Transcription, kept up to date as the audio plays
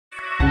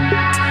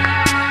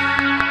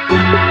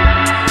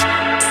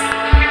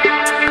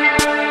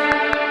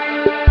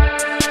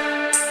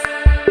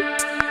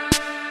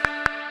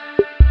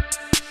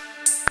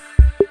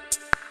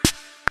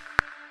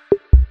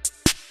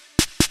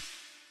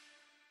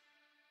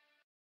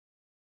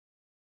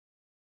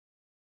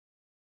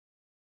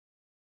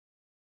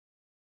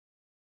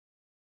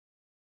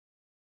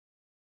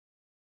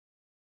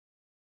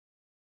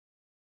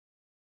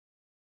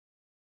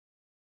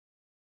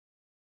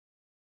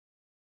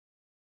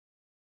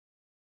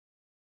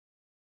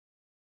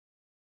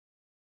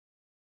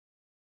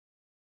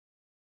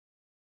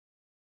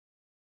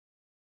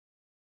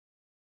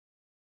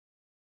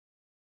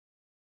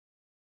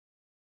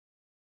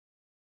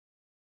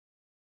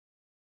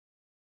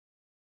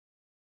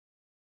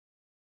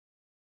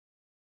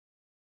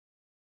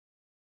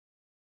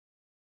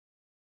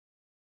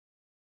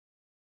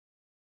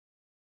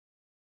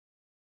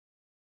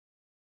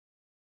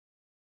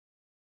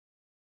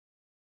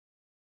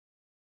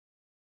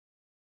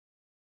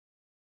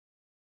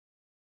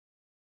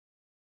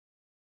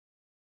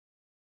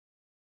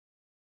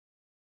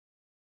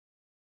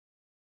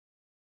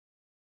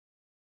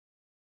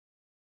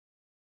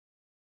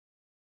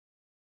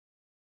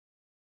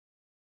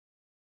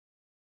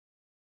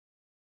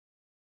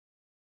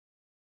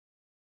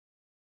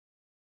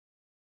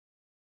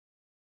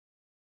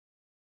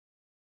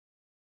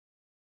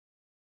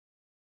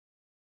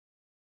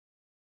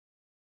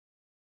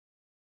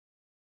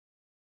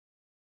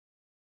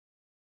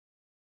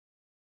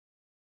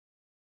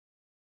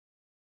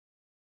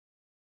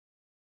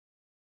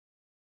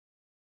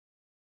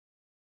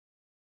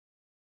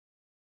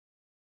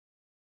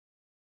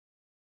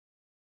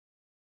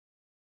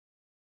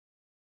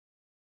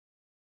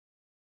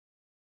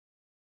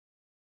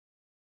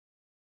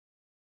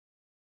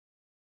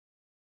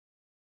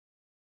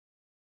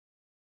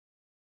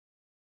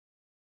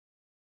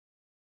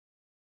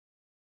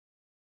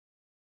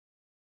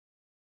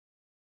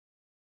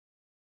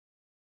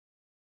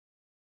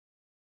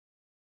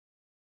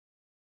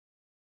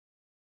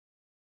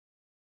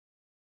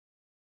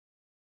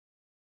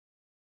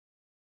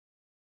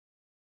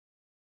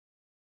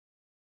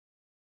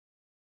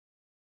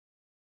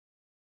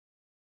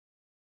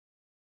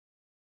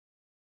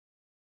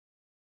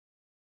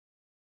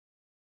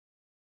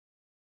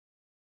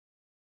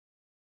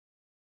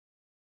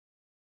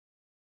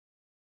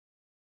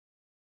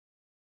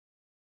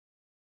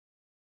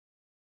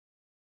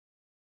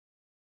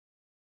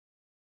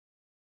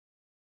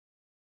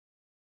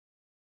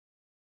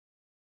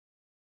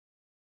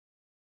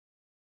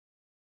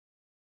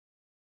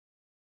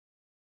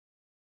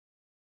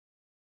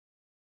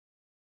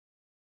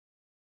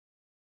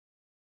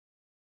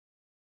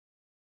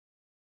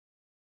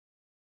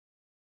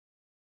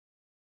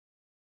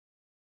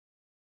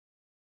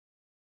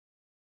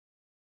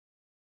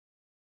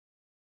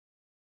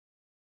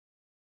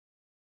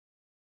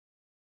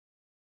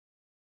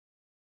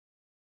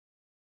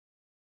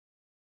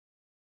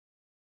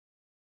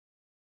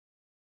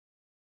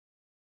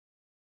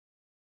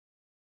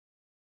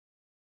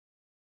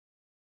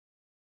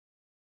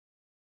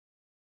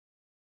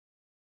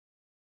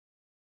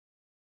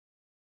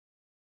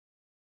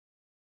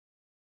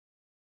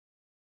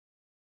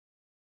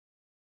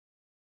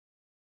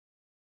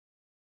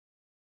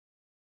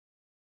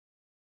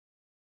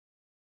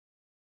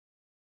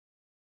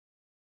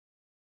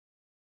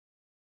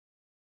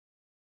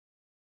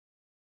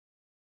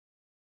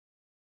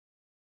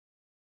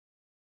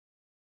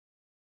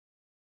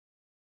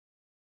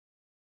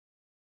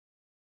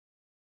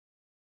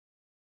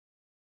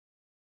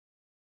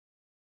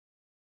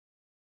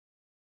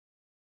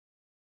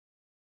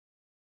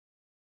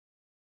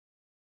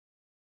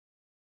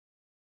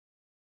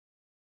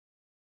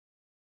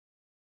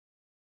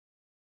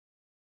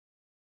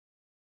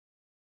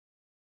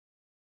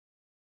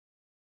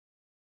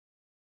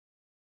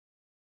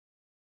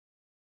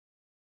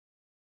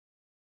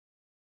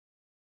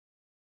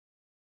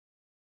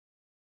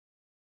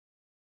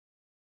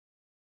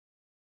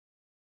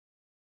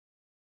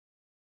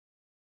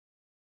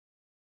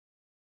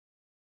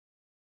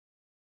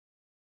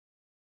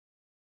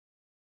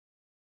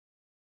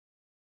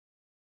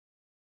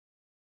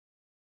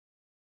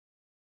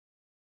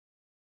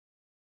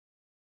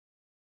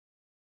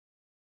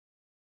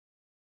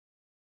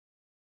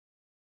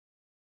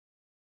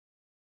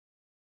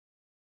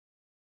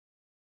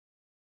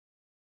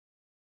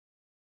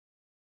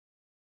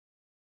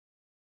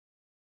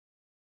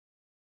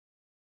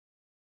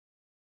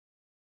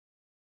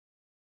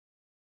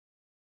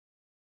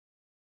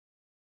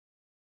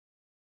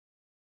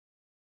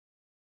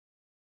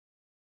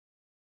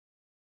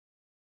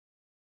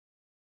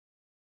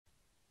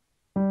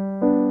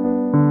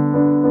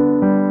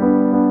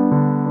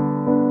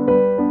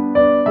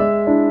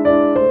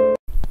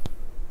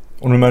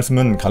오늘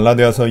말씀은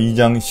갈라디아서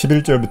 2장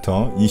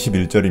 11절부터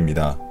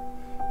 21절입니다.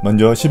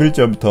 먼저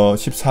 11절부터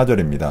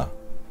 14절입니다.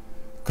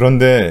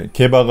 그런데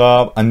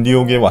게바가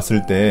안디옥에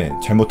왔을 때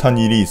잘못한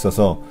일이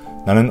있어서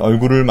나는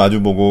얼굴을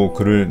마주보고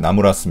그를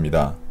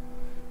나무랐습니다.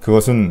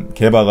 그것은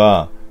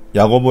게바가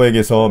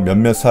야고보에게서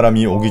몇몇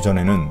사람이 오기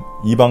전에는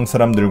이방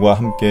사람들과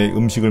함께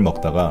음식을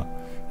먹다가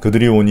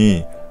그들이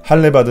오니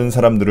할례 받은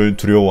사람들을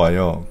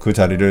두려워하여 그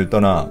자리를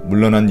떠나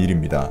물러난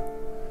일입니다.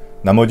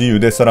 나머지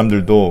유대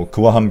사람들도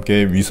그와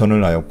함께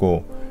위선을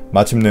하였고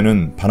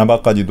마침내는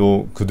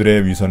바나바까지도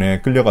그들의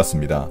위선에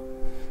끌려갔습니다.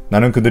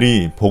 나는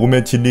그들이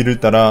복음의 진리를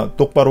따라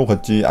똑바로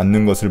걷지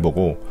않는 것을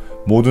보고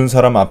모든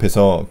사람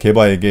앞에서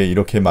게바에게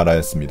이렇게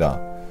말하였습니다.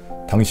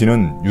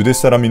 당신은 유대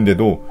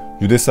사람인데도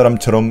유대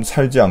사람처럼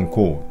살지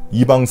않고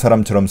이방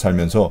사람처럼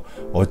살면서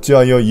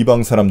어찌하여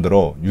이방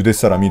사람들어 유대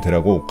사람이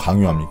되라고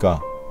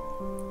강요합니까?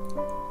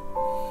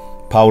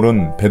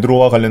 바울은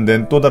베드로와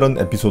관련된 또 다른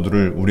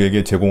에피소드를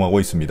우리에게 제공하고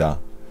있습니다.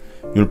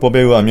 율법에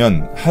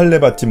의하면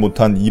할례 받지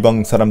못한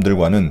이방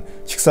사람들과는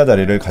식사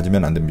자리를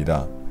가지면 안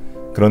됩니다.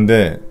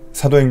 그런데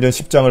사도행전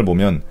 10장을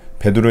보면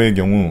베드로의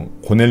경우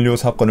고넬료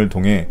사건을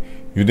통해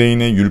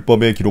유대인의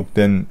율법에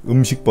기록된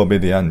음식법에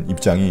대한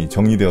입장이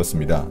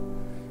정리되었습니다.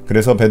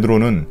 그래서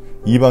베드로는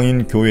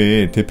이방인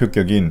교회의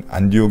대표격인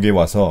안디옥에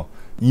와서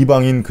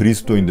이방인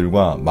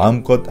그리스도인들과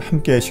마음껏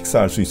함께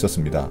식사할 수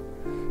있었습니다.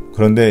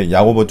 그런데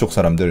야고보 쪽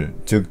사람들,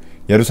 즉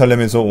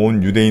예루살렘에서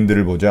온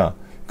유대인들을 보자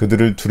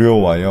그들을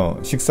두려워하여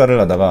식사를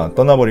하다가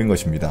떠나버린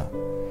것입니다.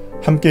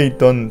 함께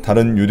있던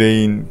다른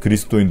유대인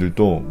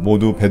그리스도인들도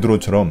모두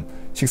베드로처럼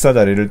식사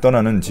자리를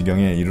떠나는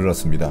지경에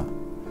이르렀습니다.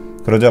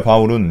 그러자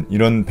바울은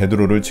이런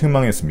베드로를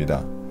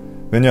책망했습니다.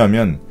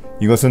 왜냐하면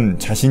이것은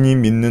자신이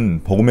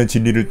믿는 복음의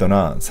진리를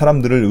떠나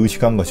사람들을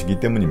의식한 것이기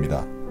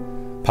때문입니다.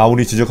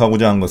 바울이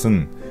지적하고자 한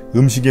것은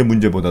음식의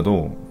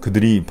문제보다도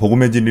그들이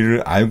복음의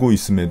진리를 알고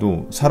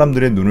있음에도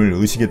사람들의 눈을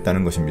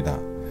의식했다는 것입니다.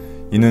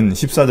 이는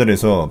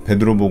 14절에서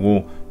베드로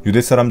보고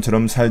유대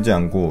사람처럼 살지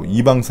않고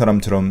이방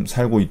사람처럼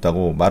살고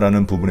있다고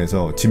말하는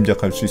부분에서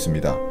짐작할 수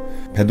있습니다.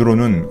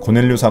 베드로는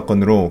고넬료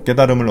사건으로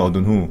깨달음을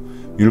얻은 후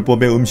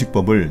율법의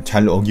음식법을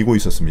잘 어기고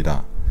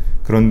있었습니다.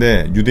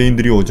 그런데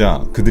유대인들이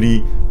오자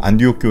그들이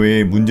안디옥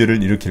교회에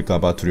문제를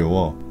일으킬까봐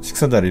두려워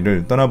식사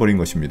자리를 떠나버린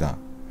것입니다.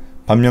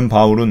 반면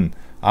바울은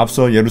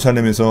앞서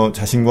예루살렘에서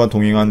자신과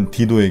동행한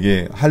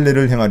디도에게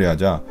할례를 행하려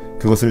하자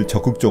그것을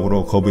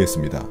적극적으로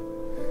거부했습니다.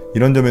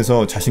 이런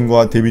점에서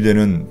자신과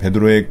대비되는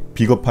베드로의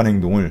비겁한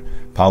행동을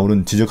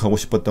바울은 지적하고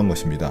싶었던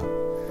것입니다.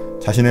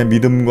 자신의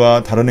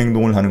믿음과 다른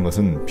행동을 하는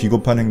것은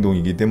비겁한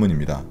행동이기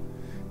때문입니다.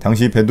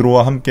 당시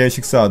베드로와 함께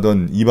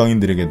식사하던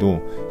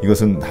이방인들에게도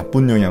이것은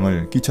나쁜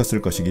영향을 끼쳤을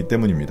것이기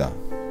때문입니다.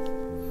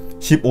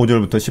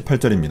 15절부터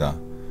 18절입니다.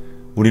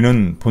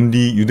 우리는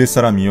본디 유대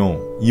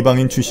사람이요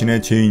이방인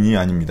출신의 죄인이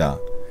아닙니다.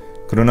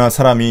 그러나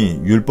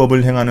사람이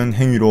율법을 행하는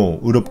행위로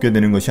의롭게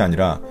되는 것이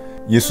아니라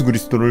예수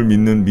그리스도를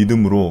믿는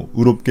믿음으로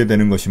의롭게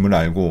되는 것임을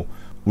알고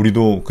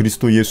우리도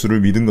그리스도 예수를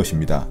믿은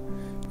것입니다.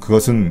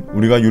 그것은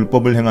우리가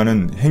율법을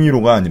행하는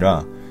행위로가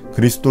아니라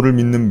그리스도를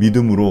믿는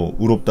믿음으로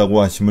의롭다고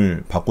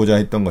하심을 받고자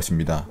했던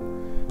것입니다.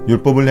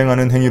 율법을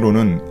행하는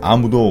행위로는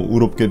아무도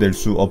의롭게 될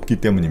수 없기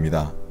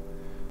때문입니다.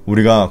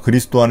 우리가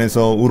그리스도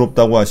안에서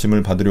의롭다고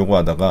하심을 받으려고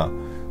하다가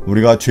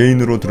우리가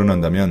죄인으로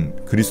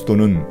드러난다면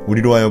그리스도는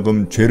우리로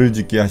하여금 죄를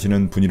짓게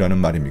하시는 분이라는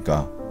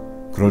말입니까?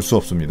 그럴 수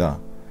없습니다.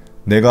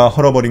 내가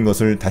헐어버린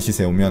것을 다시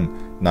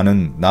세우면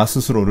나는 나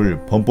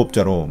스스로를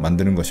범법자로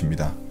만드는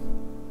것입니다.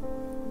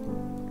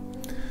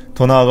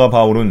 더 나아가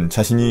바울은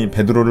자신이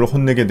베드로를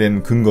혼내게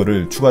된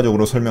근거를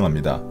추가적으로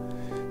설명합니다.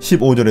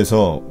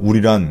 15절에서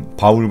우리란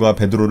바울과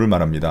베드로를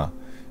말합니다.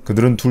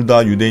 그들은 둘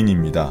다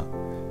유대인입니다.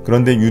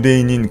 그런데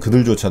유대인인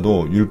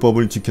그들조차도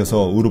율법을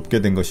지켜서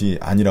의롭게 된 것이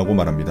아니라고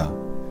말합니다.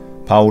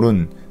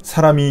 바울은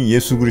사람이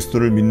예수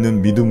그리스도를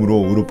믿는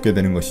믿음으로 의롭게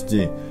되는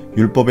것이지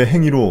율법의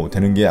행위로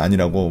되는 게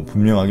아니라고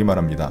분명하게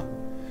말합니다.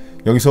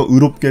 여기서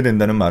의롭게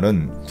된다는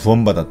말은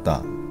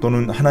구원받았다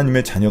또는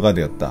하나님의 자녀가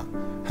되었다,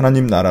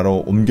 하나님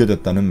나라로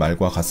옮겨졌다는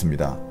말과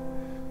같습니다.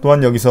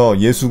 또한 여기서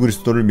예수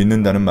그리스도를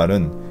믿는다는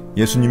말은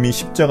예수님이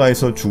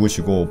십자가에서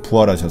죽으시고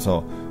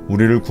부활하셔서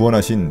우리를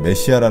구원하신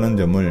메시아라는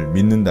점을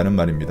믿는다는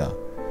말입니다.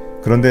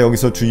 그런데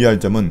여기서 주의할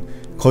점은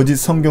거짓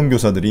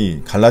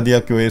성경교사들이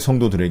갈라디아 교회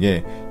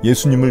성도들에게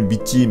예수님을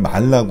믿지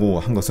말라고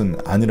한 것은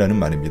아니라는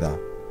말입니다.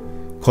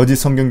 거짓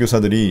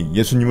성경교사들이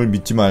예수님을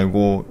믿지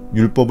말고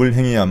율법을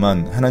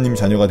행해야만 하나님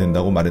자녀가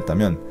된다고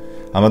말했다면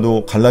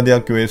아마도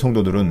갈라디아 교회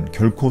성도들은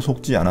결코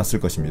속지 않았을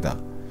것입니다.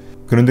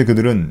 그런데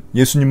그들은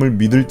예수님을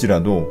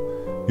믿을지라도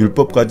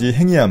율법까지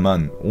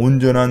행해야만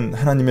온전한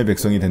하나님의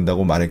백성이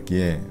된다고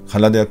말했기에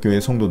갈라디아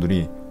교회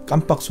성도들이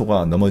깜빡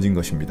속아 넘어진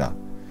것입니다.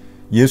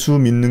 예수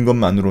믿는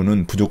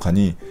것만으로는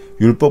부족하니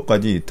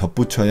율법까지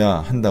덧붙여야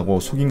한다고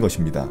속인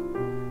것입니다.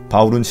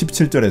 바울은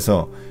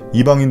 17절에서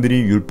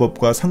이방인들이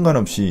율법과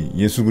상관없이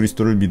예수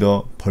그리스도를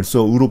믿어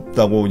벌써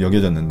의롭다고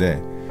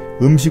여겨졌는데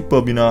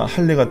음식법이나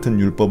할례 같은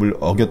율법을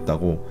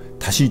어겼다고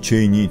다시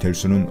죄인이 될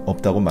수는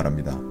없다고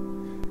말합니다.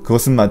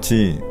 그것은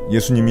마치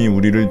예수님이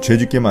우리를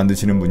죄짓게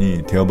만드시는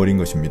분이 되어버린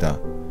것입니다.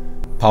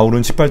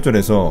 바울은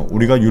 18절에서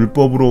우리가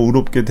율법으로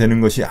의롭게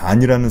되는 것이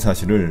아니라는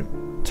사실을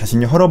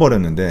자신이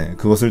헐어버렸는데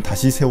그것을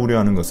다시 세우려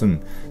하는 것은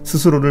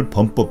스스로를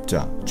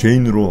범법자,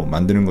 죄인으로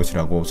만드는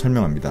것이라고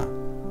설명합니다.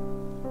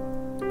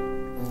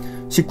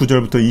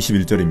 19절부터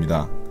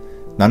 21절입니다.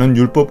 나는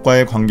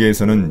율법과의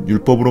관계에서는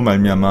율법으로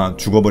말미암아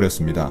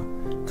죽어버렸습니다.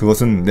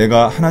 그것은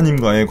내가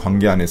하나님과의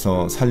관계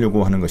안에서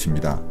살려고 하는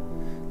것입니다.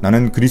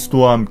 나는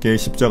그리스도와 함께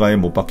십자가에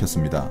못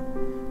박혔습니다.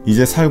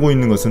 이제 살고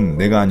있는 것은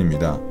내가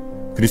아닙니다.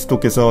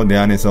 그리스도께서 내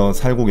안에서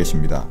살고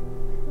계십니다.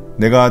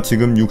 내가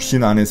지금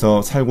육신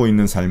안에서 살고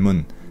있는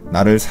삶은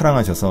나를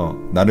사랑하셔서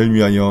나를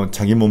위하여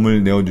자기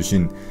몸을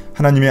내어주신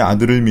하나님의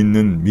아들을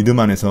믿는 믿음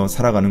안에서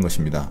살아가는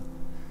것입니다.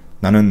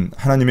 나는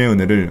하나님의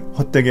은혜를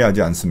헛되게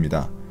하지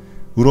않습니다.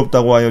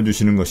 의롭다고 하여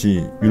주시는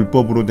것이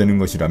율법으로 되는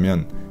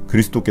것이라면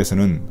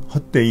그리스도께서는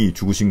헛되이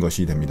죽으신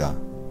것이 됩니다.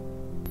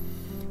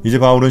 이제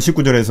바울은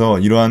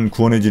 19절에서 이러한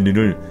구원의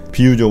진리를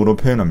비유적으로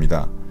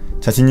표현합니다.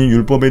 자신이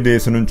율법에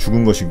대해서는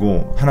죽은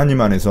것이고 하나님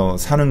안에서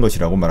사는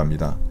것이라고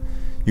말합니다.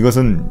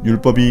 이것은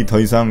율법이 더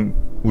이상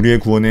우리의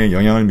구원에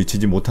영향을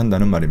미치지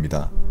못한다는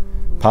말입니다.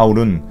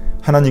 바울은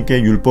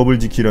하나님께 율법을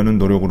지키려는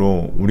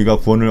노력으로 우리가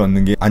구원을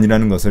얻는 게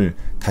아니라는 것을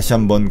다시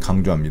한번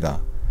강조합니다.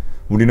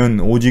 우리는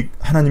오직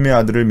하나님의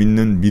아들을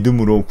믿는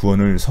믿음으로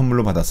구원을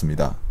선물로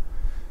받았습니다.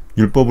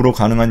 율법으로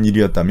가능한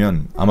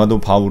일이었다면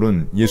아마도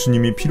바울은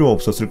예수님이 필요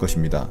없었을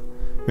것입니다.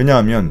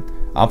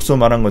 왜냐하면 앞서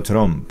말한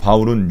것처럼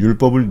바울은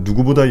율법을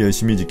누구보다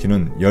열심히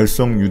지키는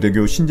열성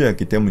유대교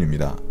신자였기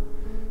때문입니다.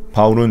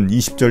 바울은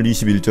 20절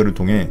 21절을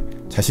통해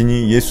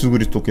자신이 예수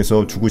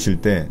그리스도께서 죽으실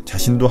때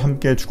자신도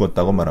함께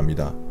죽었다고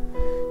말합니다.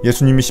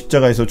 예수님이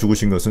십자가에서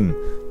죽으신 것은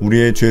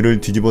우리의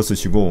죄를 뒤집어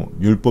쓰시고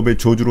율법의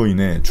저주로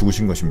인해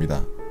죽으신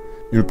것입니다.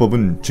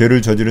 율법은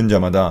죄를 저지른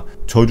자마다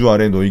저주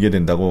아래 놓이게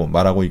된다고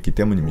말하고 있기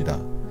때문입니다.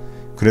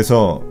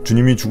 그래서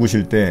주님이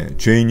죽으실 때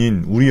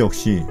죄인인 우리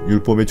역시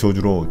율법의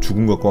저주로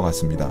죽은 것과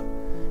같습니다.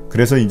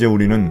 그래서 이제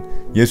우리는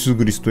예수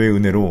그리스도의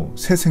은혜로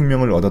새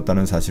생명을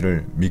얻었다는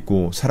사실을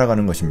믿고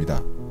살아가는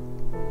것입니다.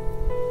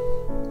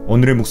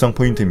 오늘의 묵상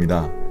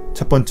포인트입니다.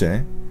 첫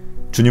번째,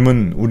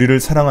 주님은 우리를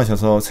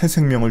사랑하셔서 새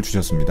생명을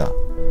주셨습니다.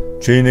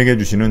 죄인에게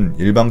주시는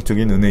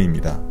일방적인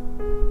은혜입니다.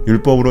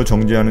 율법으로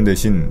정죄하는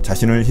대신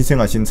자신을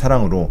희생하신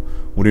사랑으로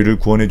우리를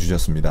구원해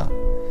주셨습니다.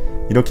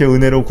 이렇게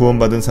은혜로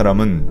구원받은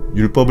사람은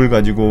율법을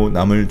가지고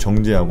남을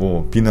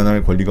정죄하고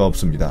비난할 권리가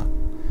없습니다.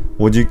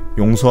 오직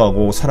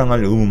용서하고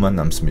사랑할 의무만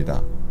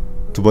남습니다.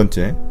 두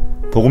번째,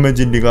 복음의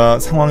진리가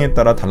상황에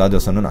따라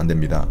달라져서는 안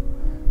됩니다.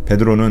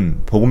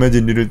 베드로는 복음의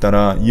진리를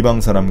따라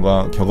이방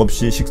사람과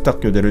격없이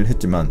식탁 교제를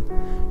했지만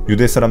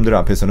유대 사람들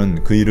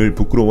앞에서는 그 일을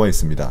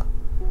부끄러워했습니다.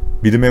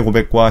 믿음의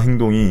고백과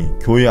행동이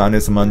교회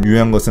안에서만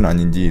유효한 것은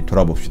아닌지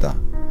돌아봅시다.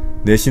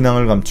 내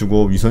신앙을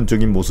감추고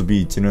위선적인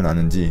모습이 있지는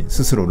않은지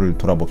스스로를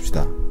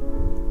돌아봅시다.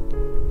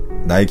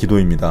 나의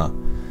기도입니다.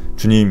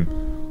 주님,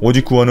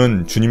 오직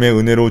구원은 주님의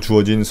은혜로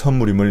주어진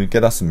선물임을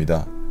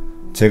깨닫습니다.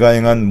 제가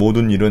행한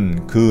모든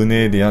일은 그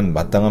은혜에 대한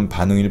마땅한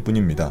반응일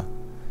뿐입니다.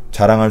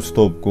 자랑할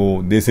수도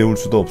없고 내세울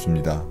수도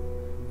없습니다.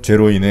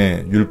 죄로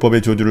인해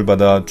율법의 저주를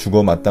받아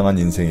죽어 마땅한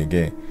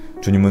인생에게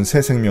주님은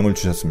새 생명을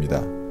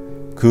주셨습니다.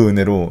 그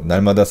은혜로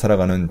날마다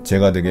살아가는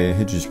제가 되게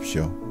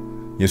해주십시오.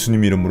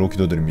 예수님 이름으로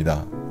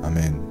기도드립니다.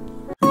 아멘.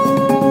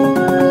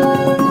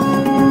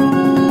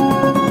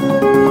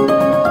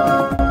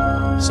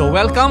 So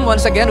welcome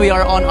once again. We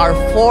are on our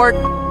fourth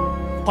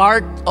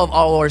part of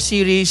our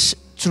series,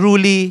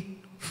 Truly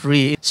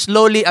Free.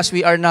 Slowly, as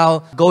we are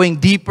now going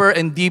deeper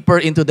and deeper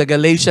into the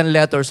Galatian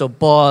letters of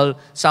Paul,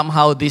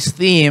 somehow this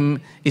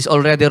theme is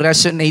already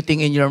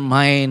resonating in your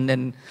mind.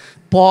 And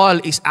Paul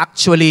is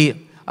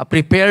actually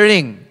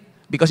preparing,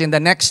 because in the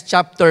next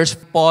chapters,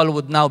 Paul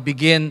would now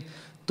begin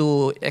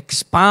to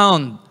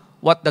expound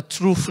what the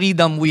true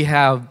freedom we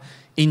have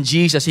in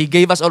Jesus. He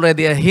gave us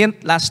already a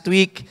hint last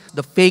week,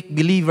 the fake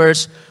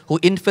believers who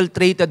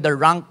infiltrated the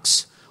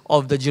ranks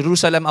of the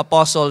Jerusalem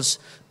apostles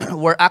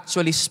were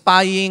actually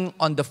spying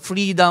on the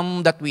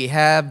freedom that we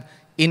have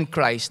in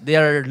Christ. They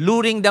are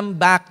luring them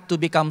back to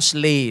become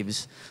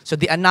slaves. So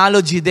the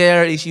analogy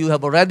there is you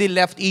have already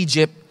left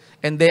Egypt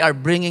and they are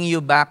bringing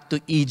you back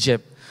to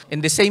Egypt.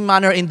 In the same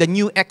manner, in the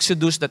new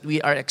Exodus that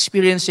we are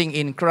experiencing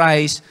in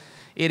Christ,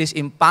 it is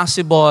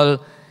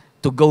impossible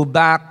to go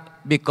back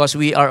because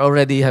we have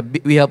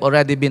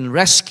already been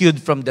rescued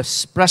from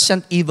the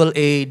present evil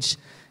age,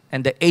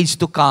 and the age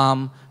to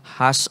come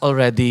has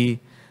already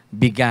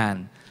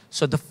began.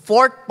 So the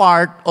fourth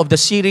part of the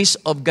series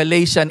of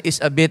Galatians is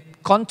a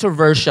bit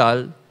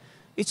controversial.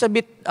 It's a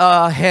bit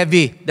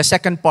heavy. The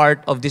second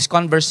part of this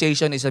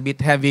conversation is a bit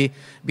heavy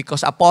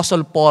because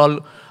Apostle Paul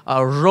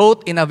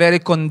wrote in a very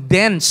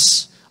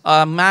condensed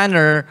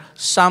manner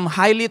some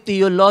highly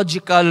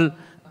theological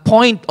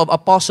point of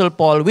Apostle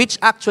Paul, which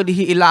actually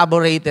he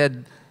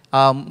elaborated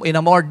in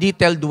a more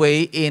detailed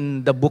way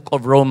in the book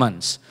of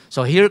Romans.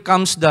 So here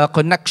comes the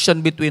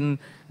connection between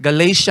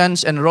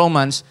Galatians and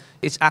Romans.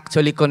 It's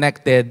actually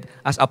connected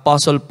as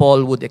Apostle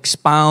Paul would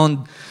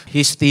expound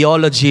his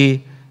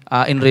theology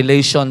in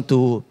relation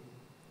to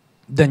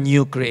the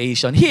new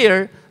creation.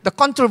 Here, the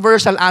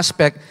controversial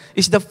aspect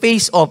is the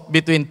face-off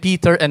between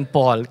Peter and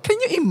Paul. Can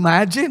you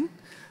imagine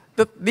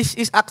that this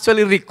is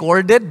actually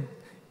recorded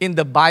in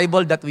the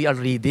Bible that we are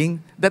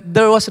reading? That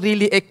there was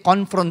really a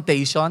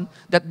confrontation,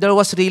 that there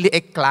was really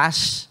a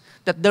clash,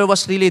 that there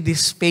was really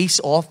this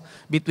face-off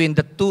between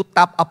the two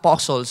top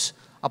apostles,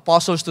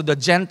 apostles to the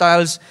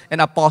Gentiles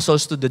and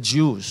apostles to the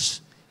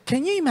Jews.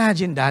 Can you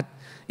imagine that?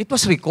 It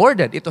was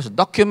recorded. It was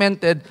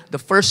documented, the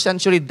first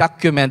century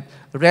document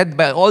read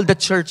by all the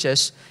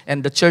churches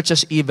and the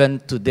churches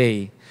even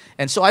today.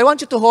 And so I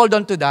want you to hold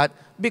on to that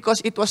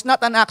because it was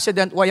not an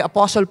accident why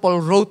Apostle Paul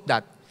wrote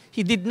that.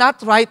 He did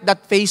not write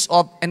that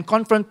face-off and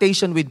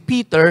confrontation with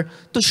Peter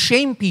to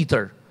shame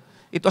Peter.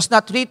 It was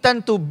not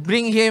written to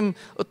bring him,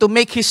 to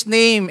make his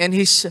name and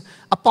his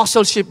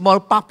apostleship more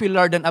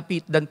popular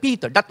than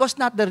Peter. That was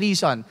not the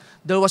reason.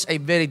 There was a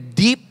very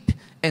deep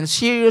and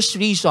serious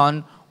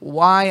reason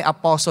why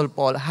Apostle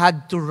Paul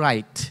had to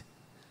write.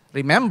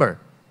 Remember,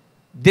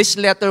 this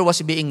letter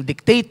was being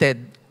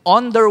dictated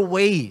on their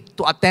way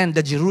to attend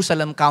the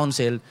Jerusalem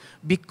Council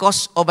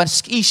because of an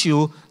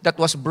issue that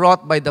was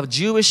brought by the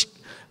Jewish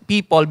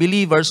people,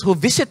 believers, who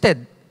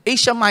visited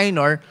Asia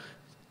Minor,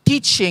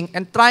 teaching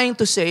and trying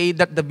to say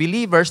that the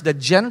believers, the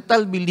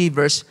Gentile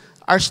believers,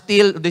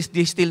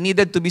 they still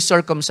needed to be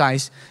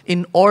circumcised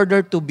in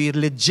order to be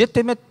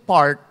legitimate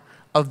part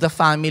of the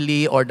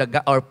family or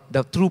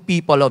the true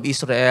people of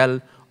Israel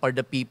or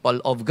the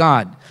people of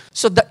God.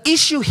 So the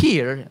issue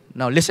here,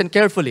 now listen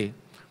carefully,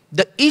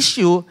 the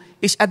issue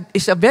is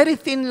a very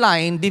thin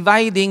line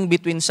dividing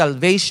between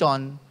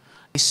salvation,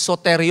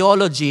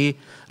 soteriology,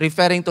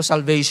 referring to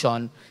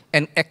salvation,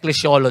 and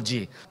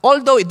ecclesiology.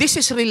 Although this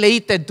is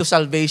related to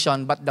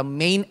salvation, but the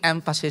main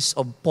emphasis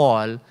of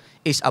Paul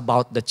is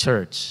about the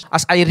church.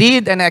 As I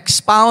read and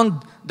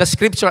expound the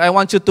scripture, I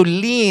want you to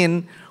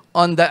lean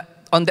on the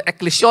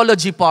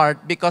ecclesiology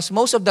part because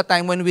most of the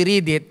time when we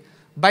read it,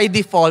 by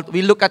default,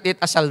 we look at it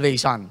as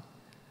salvation.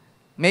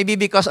 Maybe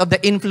because of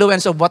the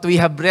influence of what we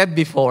have read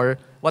before,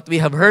 what we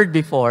have heard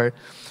before,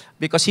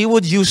 because he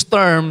would use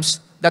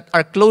terms that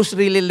are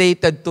closely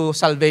related to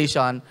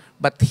salvation.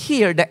 But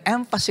here, the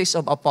emphasis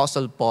of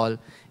Apostle Paul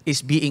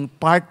is being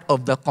part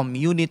of the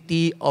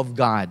community of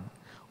God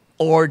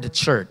or the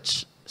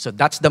church. So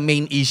that's the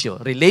main issue.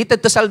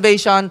 Related to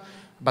salvation,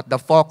 but the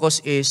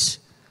focus is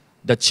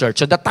the church.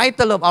 So the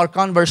title of our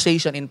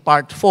conversation in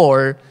part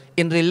 4,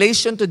 in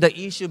relation to the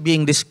issue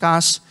being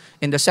discussed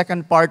in the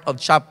second part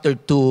of chapter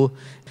 2,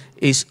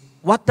 is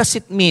what does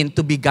it mean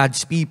to be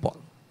God's people?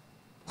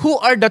 Who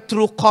are the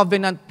true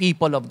covenant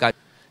people of God?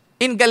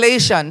 In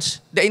Galatians,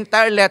 the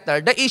entire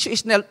letter, the issue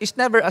is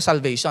never a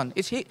salvation.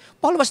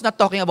 Paul was not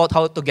talking about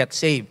how to get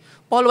saved.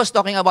 Paul was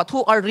talking about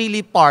who are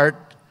really part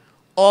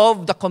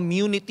of the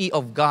community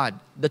of God,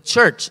 the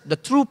church, the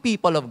true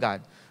people of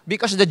God.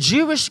 Because the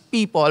Jewish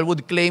people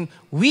would claim,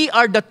 we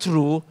are the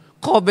true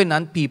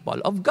covenant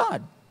people of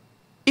God.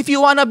 If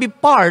you want to be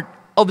part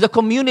of the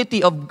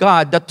community of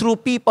God, the true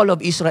people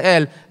of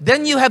Israel,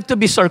 then you have to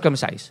be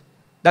circumcised.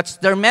 That's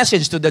their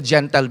message to the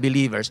Gentile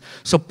believers.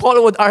 So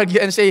Paul would argue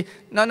and say,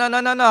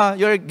 no,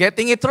 you're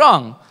getting it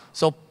wrong.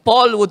 So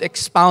Paul would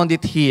expound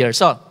it here.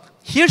 So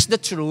here's the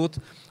truth,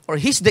 or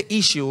here's the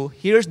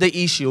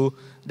issue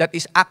that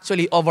is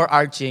actually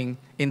overarching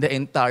in the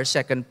entire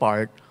second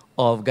part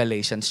of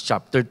Galatians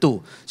chapter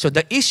 2. So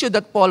the issue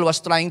that Paul was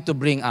trying to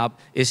bring up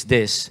is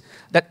this,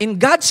 that in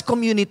God's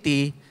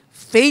community,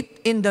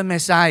 faith in the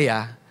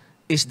Messiah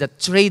is the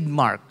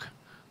trademark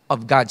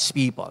of God's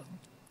people.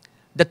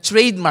 The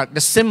trademark, the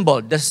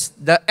symbol,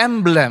 the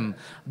emblem,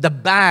 the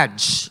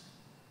badge.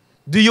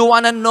 Do you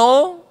want to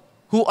know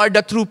who are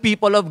the true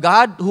people of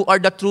God? Who are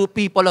the true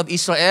people of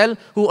Israel?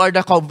 Who are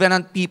the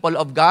covenant people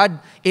of God?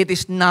 It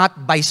is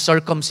not by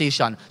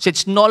circumcision. So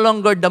it's no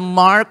longer the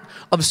mark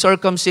of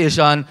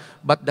circumcision,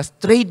 but the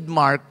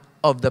trademark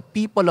of the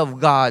people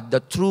of God, the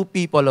true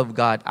people of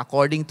God,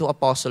 according to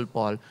Apostle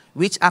Paul,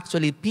 which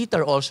actually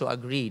Peter also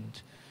agreed,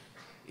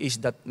 is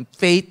that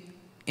faith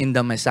in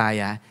the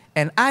Messiah.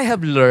 And I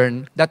have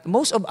learned that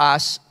most of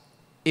us,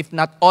 if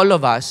not all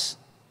of us,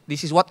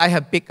 this is what I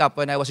have picked up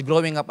when I was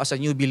growing up as a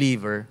new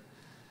believer,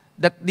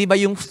 that di ba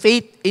yung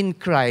faith in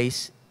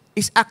Christ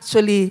is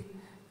actually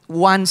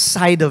one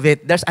side of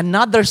it. There's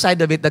another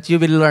side of it that you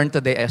will learn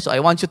today. So I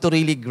want you to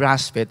really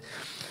grasp it.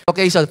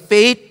 Okay, so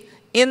faith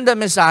in the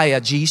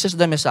Messiah, Jesus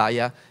the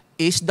Messiah,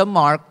 is the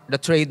mark, the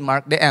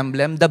trademark, the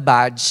emblem, the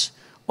badge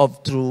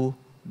of true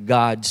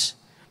God's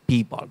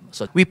people.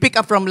 So we pick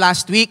up from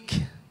last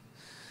week.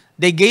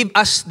 They gave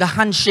us the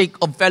handshake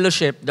of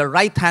fellowship, the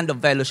right hand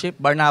of fellowship,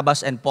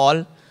 Barnabas and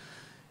Paul.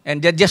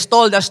 And they just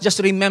told us, just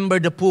remember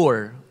the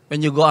poor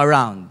when you go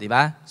around.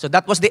 Diba? So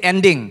that was the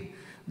ending.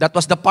 That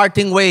was the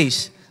parting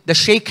ways. The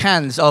shake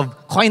hands of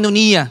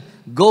koinonia.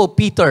 Go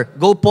Peter,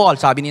 go Paul,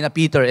 sabi ni na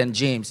Peter and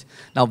James.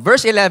 Now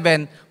verse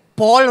 11,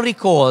 Paul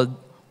recalled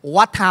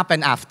what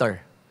happened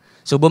after.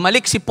 So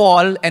bumalik si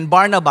Paul and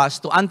Barnabas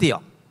to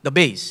Antioch, the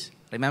base.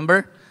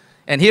 Remember?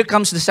 And here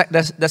comes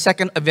the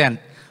second event.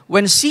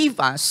 When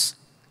Cephas,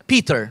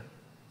 Peter,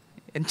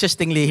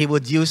 Interestingly, he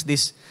would use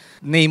this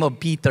name of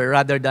Peter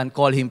rather than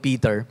call him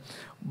Peter.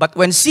 But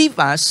when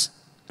Cephas,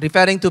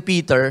 referring to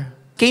Peter,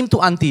 came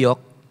to Antioch,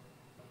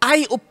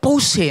 I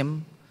oppose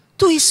him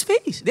to his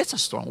face. That's a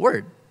strong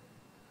word.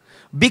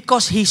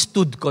 Because he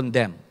stood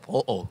condemned.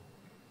 Oo.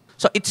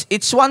 So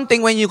it's one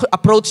thing when you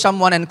approach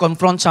someone and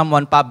confront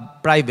someone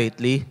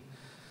privately.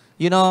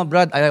 You know,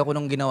 Brad, ayaw ko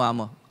nung ginawa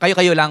mo.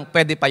 Kayo-kayo lang,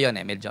 pwede pa yun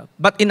medyo.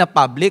 But in a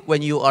public,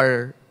 when you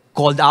are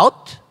called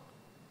out,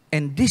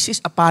 and this is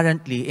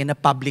apparently in a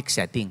public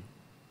setting.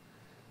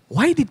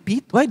 Why did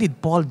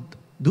Paul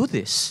do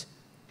this?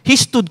 He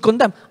stood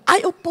condemned.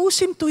 I oppose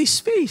him to his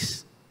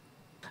face.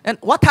 And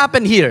what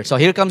happened here? So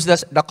here comes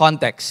the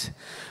context.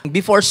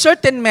 Before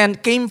certain men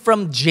came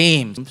from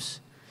James,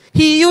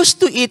 he used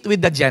to eat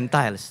with the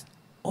Gentiles.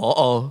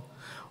 Uh-oh.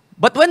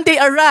 But when they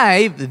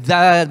arrived,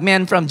 the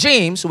men from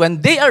James,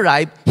 when they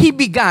arrived,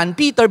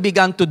 Peter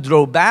began to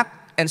draw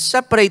back and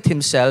separate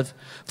himself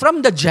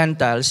from the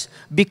Gentiles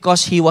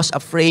because he was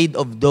afraid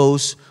of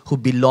those who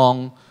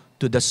belong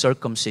to the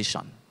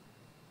circumcision.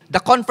 The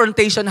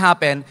confrontation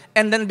happened,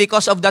 and then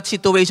because of that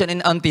situation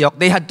in Antioch,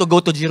 they had to go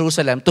to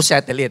Jerusalem to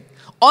settle it.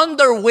 On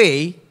their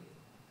way,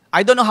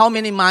 I don't know how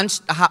many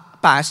months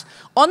passed,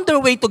 on their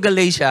way to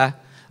Galatia,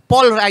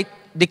 Paul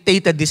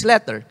dictated this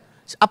letter.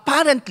 So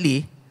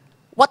apparently,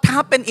 what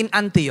happened in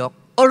Antioch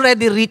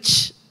already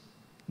reached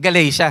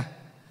Galatia.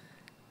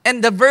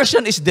 And the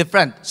version is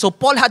different. So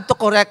Paul had to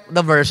correct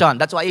the version.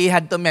 That's why he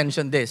had to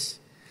mention this.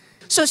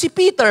 So si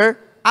Peter,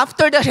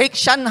 after the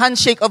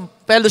handshake of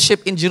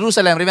fellowship in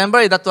Jerusalem,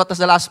 remember, that was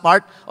the last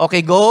part?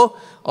 Okay, go.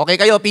 Okay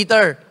kayo,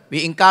 Peter.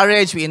 We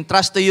encourage, we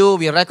entrust to you,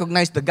 we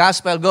recognize the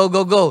gospel, go,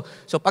 go, go.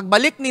 So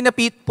pagbalik ni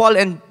Paul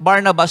and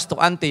Barnabas to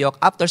Antioch,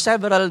 after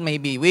several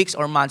maybe weeks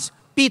or months,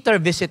 Peter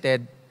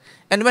visited.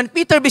 And when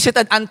Peter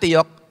visited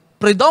Antioch,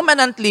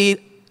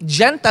 predominantly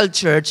Gentile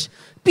church,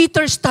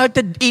 Peter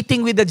started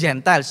eating with the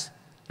Gentiles.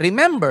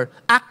 Remember,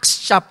 Acts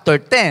chapter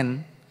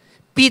 10,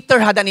 Peter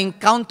had an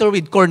encounter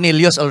with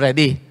Cornelius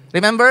already.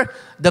 Remember,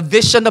 the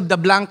vision of the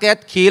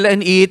blanket, kill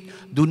and eat,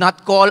 do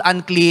not call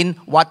unclean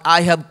what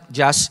I have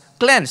just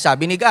cleansed,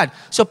 sabi ni God.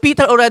 So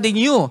Peter already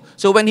knew.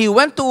 So when he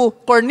went to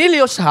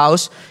Cornelius'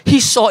 house, he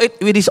saw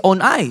it with his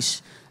own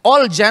eyes.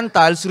 All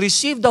Gentiles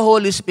received the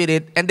Holy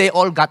Spirit and they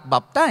all got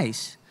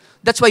baptized.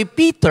 That's why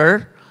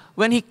Peter,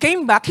 when he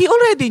came back, he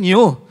already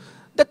knew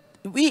that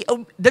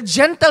the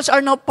Gentiles are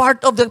now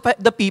part of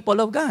the people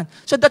of God.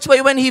 So that's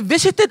why when he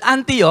visited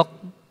Antioch,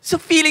 so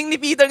feeling ni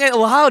Peter ngayon,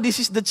 wow, this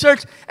is the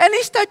church. And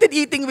he started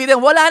eating with them.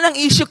 Wala nang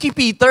issue kay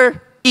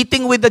Peter.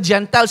 Eating with the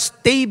Gentiles,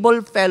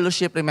 table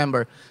fellowship,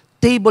 remember.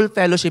 Table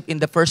fellowship in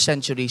the first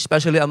century,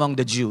 especially among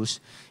the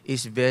Jews,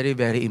 is very,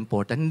 very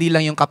important. Hindi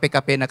lang yung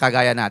kape-kape na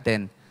kagaya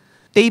natin.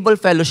 Table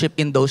fellowship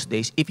in those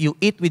days, if you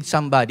eat with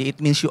somebody, it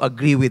means you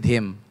agree with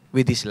him,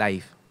 with his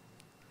life.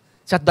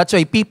 So that's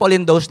why people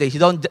in those days,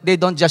 they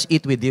don't just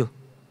eat with you.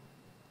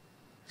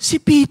 Si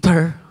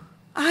Peter,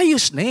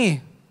 ayos na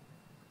eh.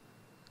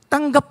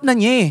 Tanggap na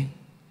niya eh.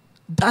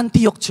 The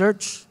Antioch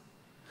church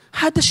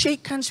had to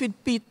shake hands with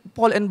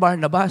Paul and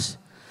Barnabas.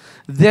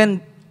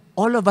 Then,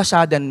 all of a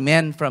sudden,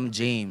 men from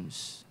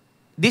James,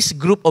 this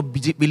group of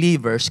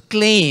believers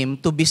claim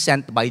to be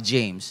sent by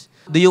James.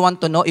 Do you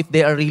want to know if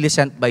they are really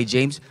sent by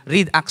James?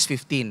 Read Acts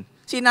 15.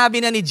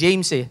 Sinabi na ni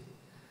James eh,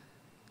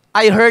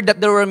 I heard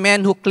that there were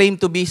men who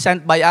claimed to be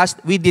sent by us.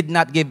 We did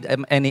not give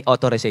them any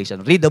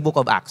authorization. Read the book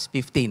of Acts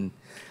 15.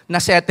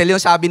 Nasettle yung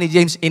sabi ni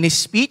James in his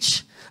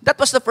speech. That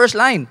was the first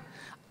line.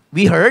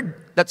 We heard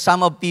that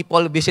some of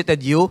people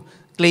visited you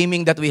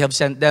claiming that we have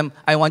sent them.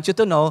 I want you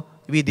to know,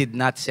 we did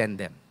not send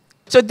them.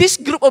 So this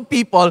group of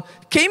people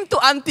came to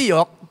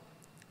Antioch.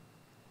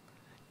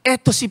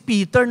 Eto si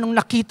Peter, nung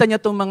nakita niya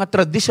itong mga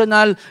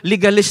traditional,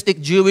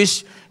 legalistic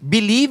Jewish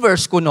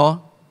believers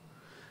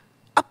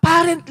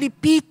apparently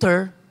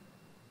Peter,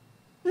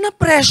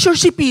 na-pressure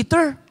si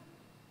Peter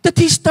that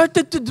he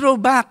started to draw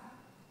back.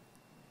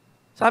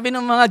 Sabi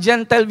ng mga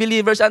Gentile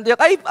believers,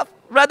 Antioch, ay,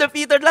 Brother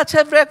Peter, let's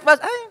have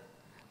breakfast. Ay,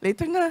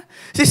 later na.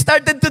 He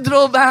started to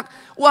draw back.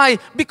 Why?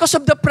 Because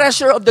of the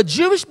pressure of the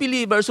Jewish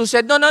believers who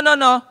said, no.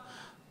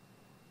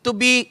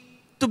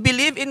 To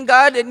believe in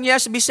God and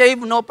yes, be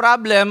saved, no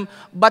problem.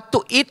 But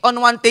to eat on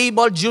one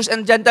table, Jews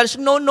and Gentiles,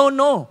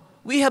 no.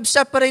 We have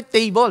separate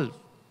table.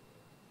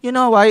 You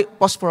know why?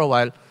 Pause for a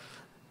while.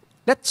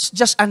 Let's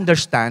just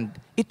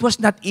understand, it was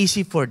not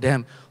easy for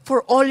them.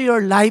 For all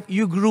your life,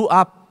 you grew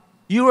up,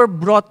 you were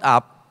brought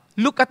up,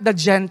 look at the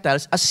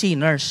Gentiles as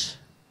sinners,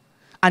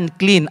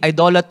 unclean,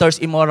 idolaters,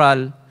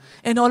 immoral.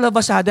 And all of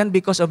a sudden,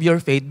 because of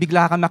your faith,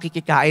 bigla ka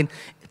makikikain.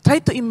 Try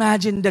to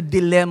imagine the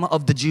dilemma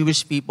of the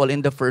Jewish people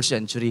in the first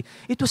century.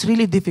 It was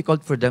really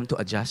difficult for them to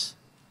adjust.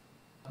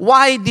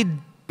 Why did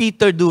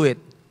Peter do it?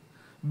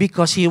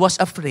 Because he was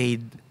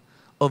afraid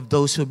of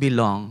those who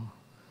belong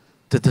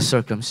to the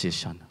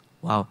circumcision.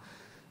 Wow.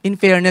 In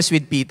fairness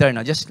with Peter,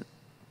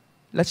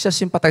 let's just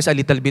sympathize a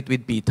little bit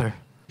with Peter.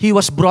 He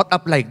was brought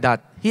up like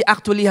that. He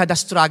actually had a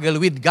struggle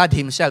with God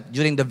himself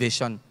during the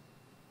vision.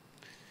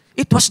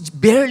 It was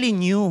barely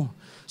new.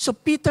 So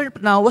Peter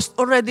now was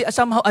already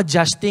somehow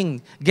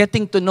adjusting,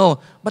 getting to know.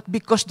 But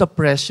because the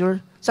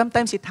pressure,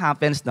 sometimes it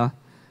happens, no?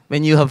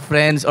 When you have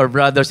friends or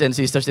brothers and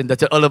sisters in the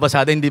church, all of a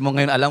sudden, hindi mo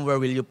ngayon alam where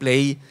will you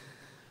play.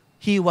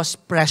 He was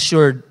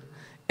pressured.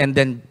 And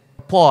then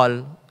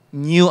Paul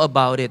knew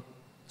about it,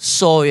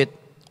 saw it,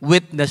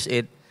 witnessed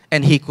it,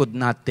 and he could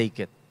not take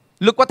it.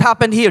 Look what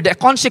happened here. The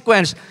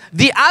consequence,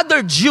 the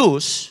other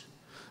Jews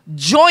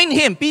joined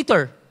him,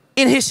 Peter,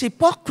 in his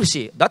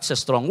hypocrisy. That's a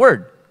strong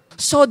word.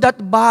 So that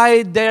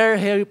by their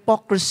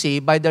hypocrisy,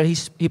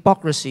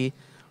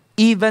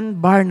 even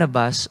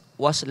Barnabas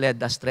was led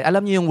astray.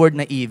 Alam niyo yung word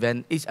na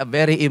even is a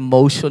very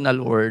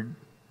emotional word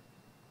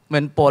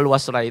when Paul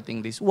was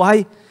writing this.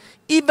 Why?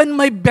 Even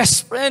my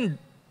best friend,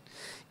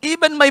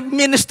 even my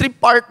ministry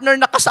partner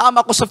na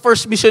kasama ko sa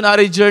first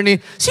missionary journey,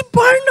 si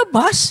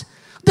Barnabas,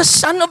 the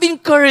son of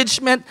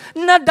encouragement,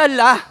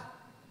 nadala.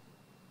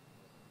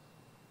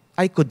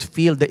 I could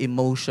feel the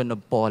emotion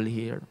of Paul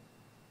here.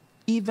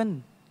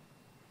 Even.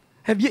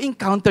 Have you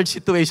encountered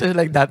situations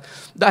like that?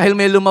 Dahil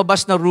may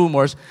lumabas na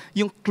rumors,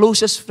 yung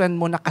closest friend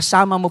mo na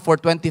kasama mo for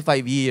 25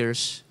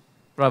 years,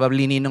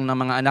 probably ninang ng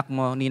mga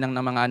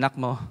anak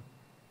mo,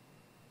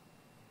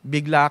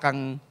 bigla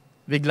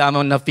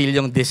mo na-feel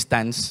yung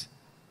distance.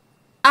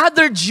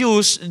 Other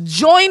Jews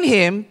join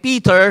him,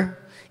 Peter,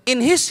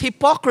 in his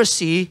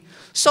hypocrisy,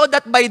 so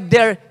that by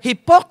their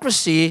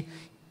hypocrisy,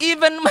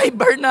 even my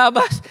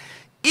Barnabas,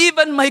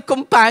 even my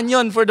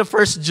companion for the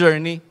first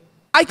journey,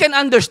 I can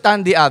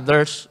understand the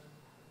others.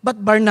 But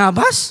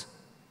Barnabas,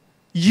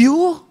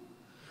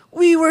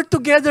 we were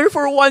together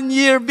for 1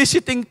 year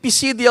visiting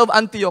Pisidia of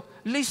Antioch,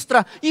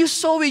 Lystra. You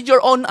saw with your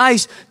own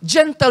eyes,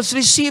 Gentiles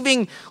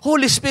receiving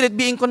Holy Spirit,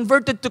 being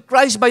converted to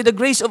Christ by the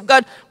grace of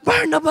God.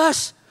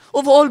 Barnabas,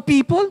 of all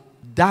people,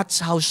 that's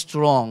how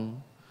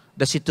strong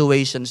the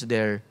situations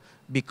there.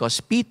 Because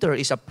Peter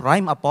is a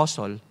prime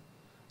apostle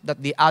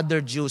that the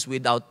other Jews,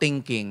 without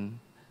thinking,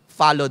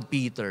 followed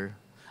Peter.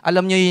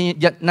 Alam niyo,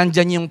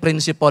 nandyan yung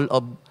principle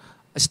of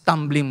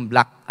stumbling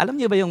block. Alam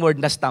niyo ba yung word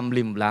na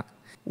stumbling block?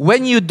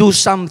 When you do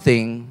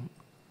something,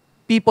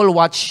 people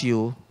watch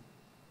you,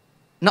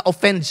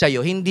 na-offend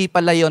sa'yo. Hindi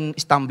pala yon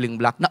stumbling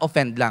block,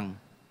 na-offend lang.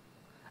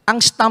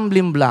 Ang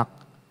stumbling block,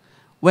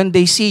 when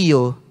they see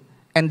you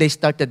and they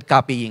started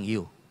copying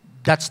you.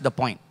 That's the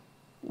point.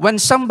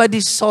 When somebody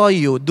saw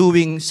you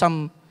doing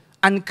some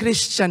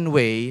unchristian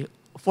way,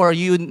 for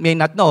you may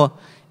not know,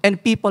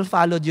 and people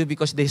followed you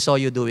because they saw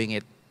you doing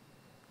it.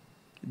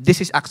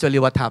 This is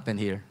actually what happened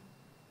here.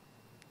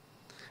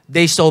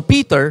 They saw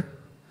Peter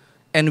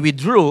and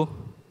withdrew.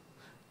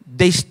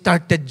 They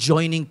started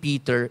joining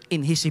Peter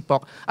in his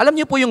hypocrisy. Alam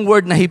niyo po yung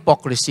word na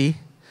hypocrisy?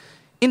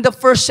 In the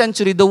first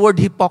century, the word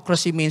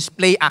hypocrisy means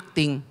play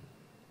acting,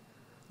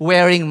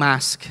 wearing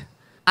mask,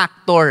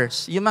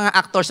 actors. Yung mga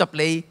actors sa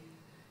play.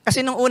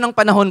 Kasi nung unang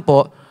panahon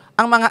po,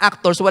 ang mga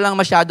actors walang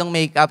masyadong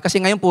makeup. Kasi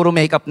ngayon puro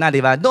makeup na,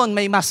 di ba? Doon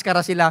may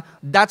maskara sila.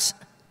 That's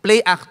play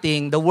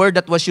acting. The word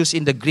that was used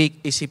in the Greek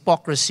is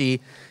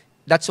hypocrisy.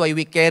 That's why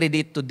we carried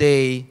it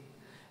today.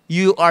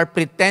 You are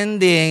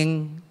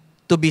pretending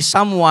to be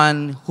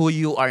someone who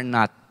you are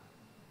not.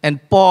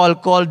 And Paul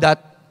called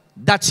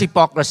that's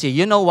hypocrisy.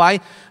 You know why?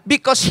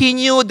 Because he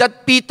knew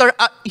that Peter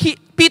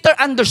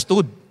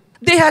understood.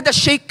 They had a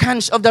shake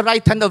hands of the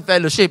right hand of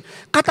fellowship.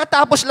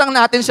 Katatapos lang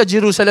natin sa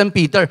Jerusalem,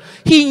 Peter.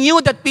 He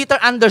knew that Peter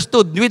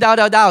understood without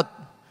a doubt.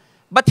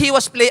 But he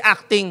was play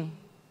acting.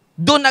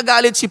 Doon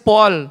nagalit si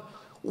Paul.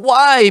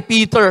 Why,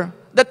 Peter?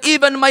 That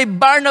even my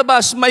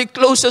Barnabas, my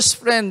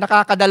closest friend,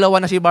 nakakadalawa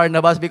na si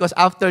Barnabas because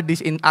after this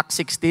in Acts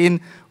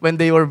 16,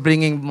 when they were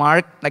bringing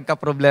Mark,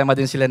 nagka-problema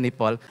din sila ni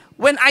Paul.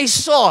 When I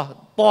saw,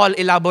 Paul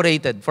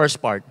elaborated,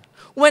 first part,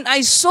 when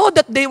I saw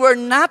that they were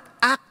not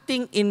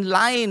acting in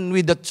line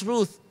with the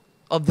truth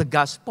of the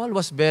gospel, Paul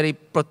was very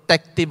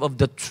protective of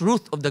the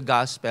truth of the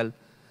gospel,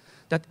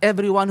 that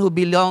everyone who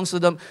belongs to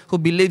them, who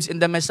believes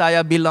in the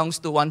Messiah belongs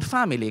to one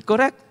family,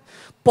 correct?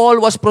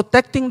 Paul was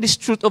protecting this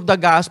truth of the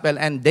gospel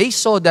and they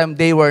saw them,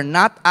 they were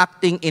not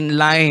acting in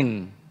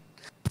line.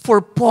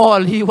 For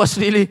Paul,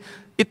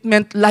 it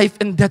meant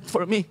life and death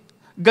for me.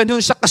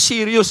 Ganun siya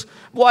ka-serious.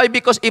 Why?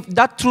 Because if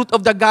that truth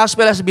of the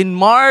gospel has been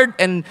marred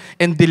and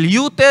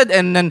diluted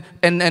and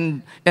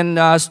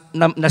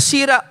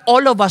nasira,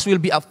 all of us will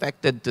be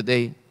affected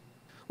today.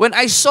 When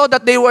I saw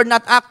that they were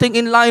not acting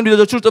in line with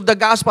the truth of the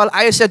gospel,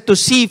 I said to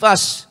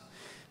Cephas,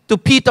 to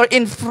Peter,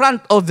 in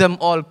front of them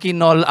all,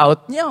 kinall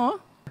out niya.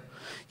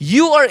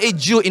 You are a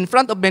Jew in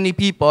front of many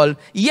people,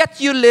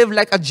 yet you live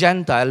like a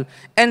Gentile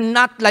and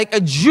not like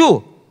a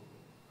Jew.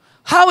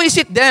 How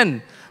is it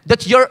then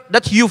that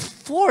you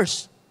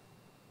force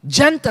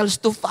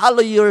Gentiles to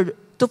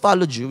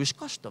follow Jewish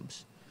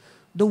customs?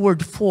 The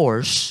word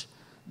force,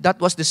 that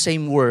was the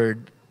same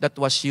word that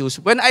was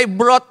used. When I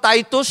brought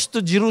Titus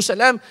to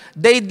Jerusalem,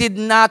 they did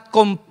not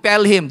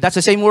compel him. That's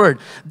the same word.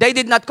 They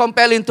did not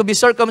compel him to be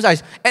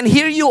circumcised. And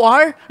here you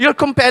are, you're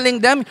compelling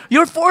them,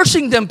 you're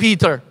forcing them,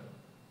 Peter.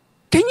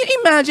 Can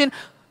you imagine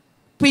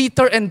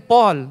Peter and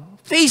Paul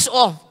face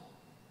off?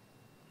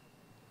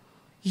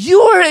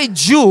 You are a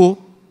Jew.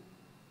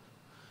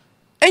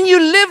 and you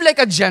live like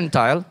a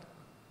Gentile,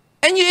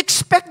 and you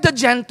expect the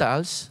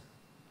Gentiles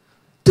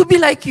to be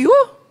like you,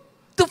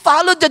 to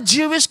follow the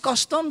Jewish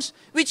customs,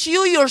 which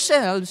you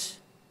yourselves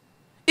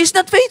is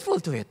not faithful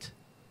to it.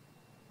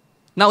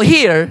 Now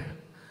here,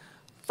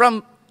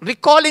 from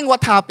recalling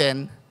what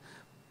happened,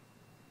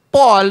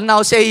 Paul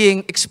now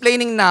saying,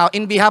 explaining now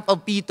in behalf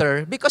of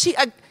Peter, because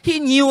he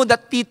knew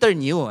that Peter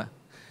knew.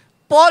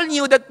 Paul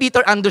knew that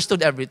Peter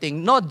understood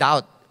everything, no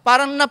doubt.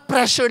 Parang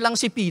na-pressure lang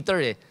si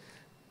Peter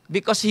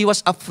because he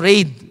was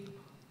afraid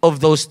of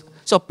those.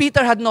 So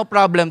Peter had no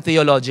problem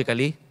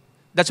theologically.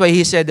 That's why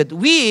he said that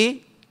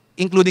we,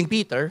 including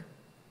Peter,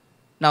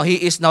 now he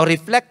is now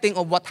reflecting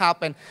of what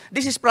happened.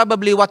 This is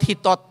probably what he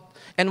taught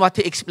and what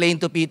he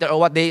explained to Peter or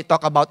what they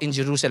talk about in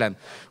Jerusalem.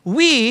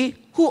 We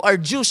who are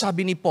Jews,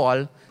 sabi ni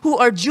Paul, who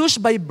are Jews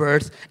by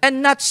birth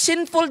and not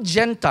sinful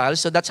Gentiles.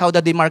 So that's how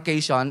the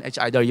demarcation, it's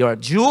either you're a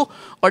Jew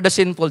or the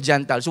sinful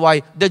Gentiles.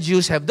 Why? The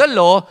Jews have the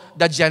law,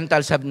 the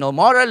Gentiles have no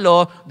moral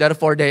law,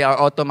 therefore they are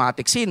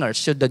automatic sinners.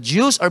 So the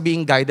Jews are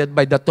being guided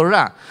by the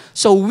Torah.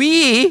 So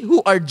we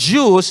who are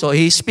Jews, so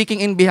he's speaking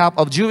in behalf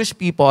of Jewish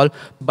people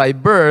by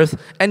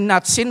birth and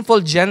not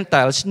sinful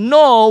Gentiles,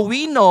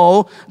 we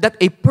know that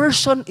a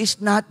person is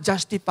not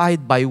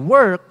justified by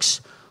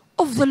works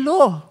of the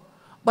law,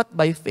 but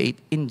by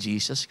faith in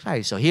Jesus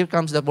Christ. So here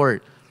comes the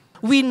word.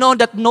 We know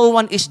that no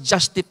one is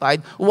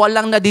justified,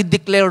 walang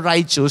nadideclare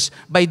righteous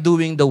by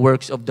doing the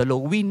works of the law.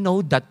 We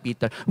know that,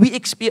 Peter.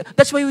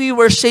 That's why we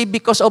were saved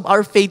because of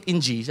our faith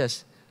in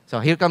Jesus. So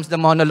here comes the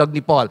monologue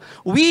ni Paul.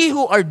 We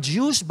who are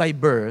Jews by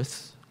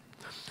birth,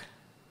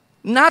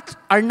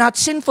 are not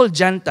sinful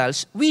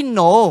Gentiles, we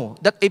know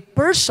that a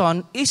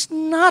person is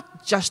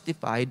not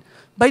justified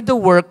by the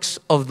works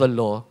of the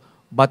law,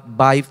 but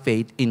by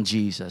faith in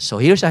Jesus. So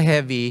here's a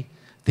heavy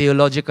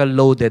theological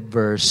loaded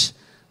verse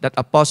that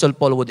Apostle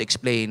Paul would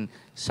explain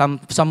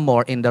some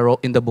more in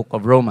the book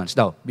of Romans.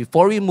 Now,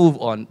 before we move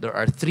on, there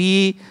are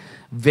three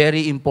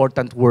very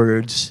important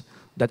words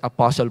that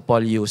Apostle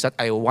Paul used that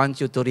I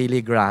want you to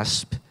really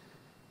grasp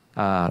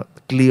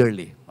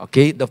clearly.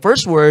 Okay? The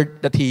first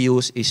word that he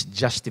used is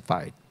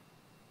justified.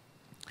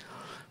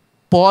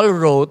 Paul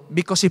wrote,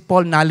 because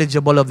Paul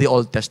knowledgeable of the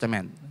Old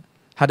Testament,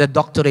 had a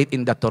doctorate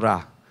in the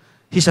Torah.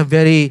 He's a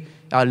very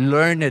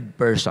learned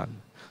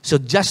person. So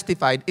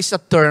justified is a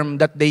term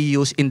that they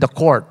use in the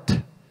court.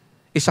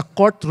 It's a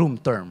courtroom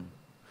term.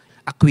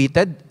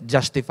 Acquitted,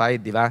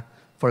 justified, di ba?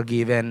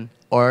 Forgiven,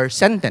 or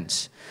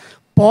sentenced.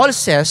 Paul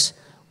says,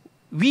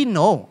 we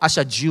know as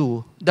a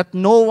Jew that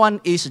no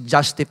one is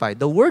justified.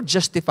 The word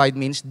justified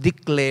means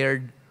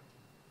declared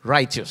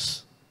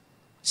righteous.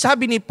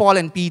 Sabi ni Paul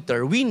and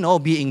Peter, we know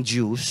being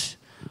Jews,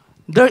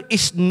 there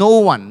is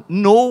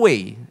no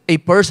way a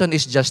person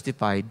is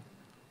justified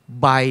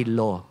by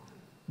law,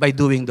 by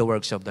doing the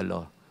works of the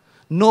law.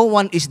 No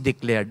one is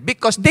declared.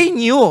 Because they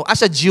knew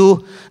as a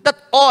Jew that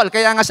all,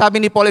 kaya nga sabi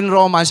ni Paul in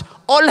Romans,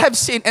 all have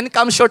sinned and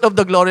come short of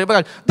the glory of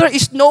God. There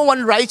is no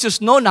one righteous,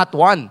 no, not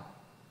one.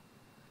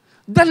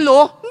 The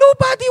law,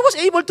 nobody was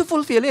able to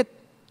fulfill it.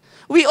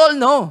 We all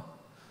know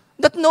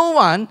that no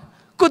one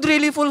could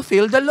really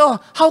fulfill the law.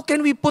 How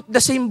can we put the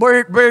same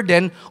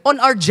burden on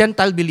our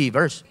Gentile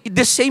believers?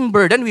 The same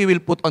burden we will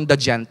put on the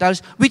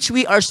Gentiles, which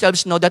we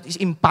ourselves know that is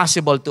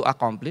impossible to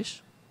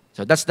accomplish.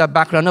 So that's the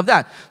background of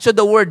that. So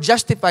the word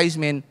justifies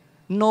means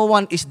no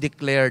one is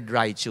declared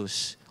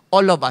righteous.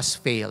 All of us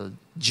failed,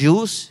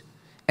 Jews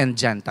and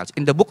Gentiles.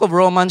 In the book of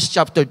Romans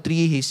chapter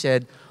 3, he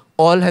said,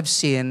 all have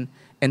sinned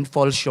and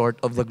fall short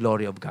of the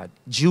glory of God,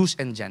 Jews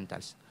and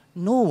Gentiles.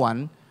 No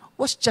one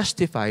was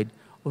justified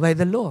by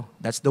the law.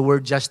 That's the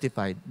word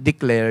justified,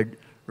 declared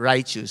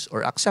righteous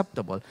or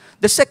acceptable.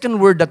 The second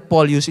word that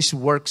Paul uses is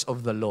works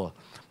of the law.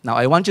 Now,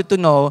 I want you to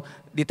know,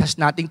 it has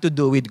nothing to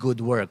do with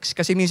good works.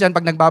 Kasi minsan,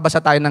 pag nagbabasa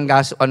tayo ng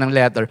o ng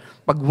letter,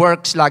 pag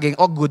works, laging,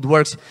 good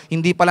works,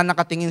 hindi pala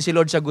nakatingin si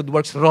Lord sa good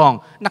works, wrong.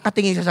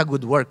 Nakatingin siya sa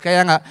good work.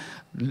 Kaya nga,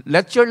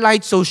 let your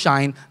light so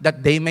shine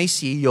that they may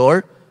see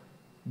your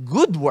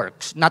good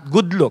works, not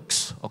good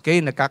looks. Okay?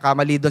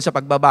 Nagkakamali doon sa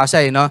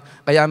pagbabasa, no?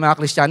 Kaya mga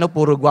Kristiyano,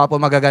 puro gwapo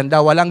magaganda,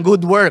 walang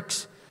good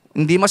works.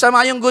 Hindi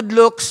masama yung good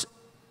looks,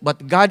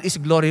 but God is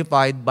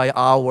glorified by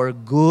our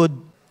good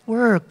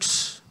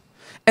works.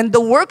 And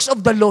the works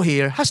of the law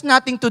here has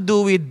nothing to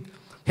do with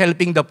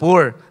helping the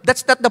poor.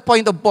 That's not the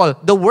point of Paul.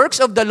 The works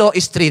of the law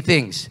is three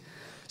things.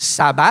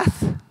 Sabbath,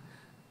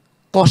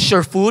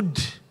 kosher food,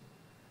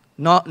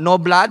 no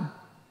blood,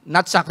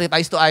 not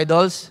sacrifice to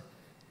idols,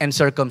 and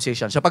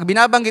circumcision. So pag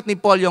binabanggit ni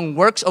Paul yung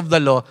works of the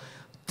law,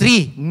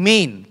 three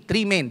main.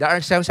 There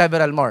are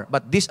several more.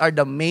 But these are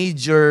the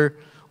major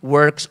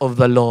works of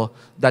the law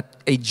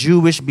that a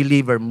Jewish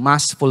believer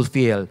must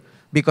fulfill.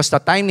 Because the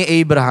time ni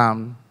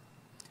Abraham,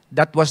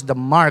 that was the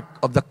mark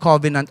of the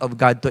covenant of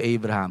God to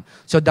Abraham.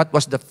 So that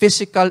was the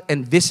physical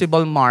and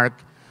visible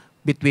mark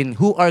between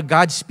who are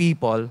God's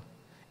people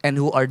and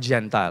who are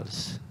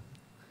Gentiles.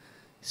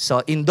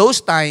 So in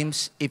those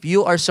times, if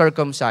you are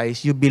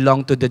circumcised, you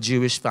belong to the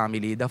Jewish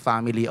family, the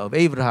family of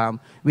Abraham,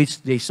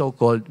 which they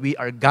so-called, we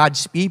are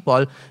God's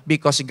people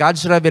because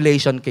God's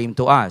revelation came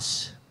to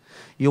us.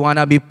 You want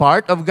to be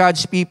part of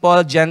God's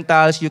people,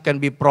 Gentiles, you can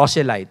be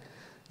proselyte.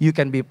 You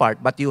can be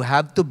part. But you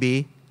have to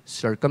be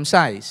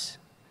circumcised.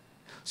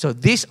 So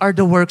these are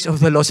the works of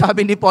the law.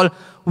 Sabi ni Paul,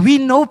 we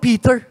know,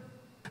 Peter,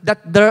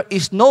 that there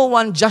is no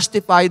one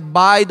justified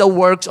by the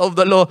works of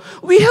the law.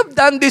 We have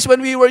done this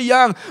when we were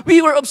young.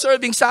 We were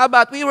observing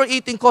Sabbath. We were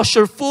eating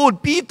kosher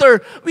food.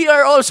 Peter, we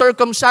are all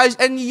circumcised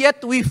and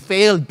yet we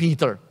failed,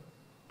 Peter.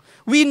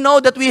 We know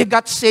that we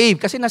got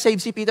saved. Kasi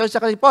na-save si Peter at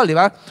si Paul, di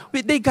ba?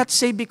 They got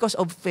saved because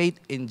of faith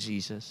in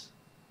Jesus.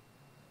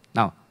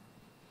 Now,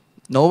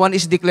 no one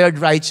is declared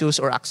righteous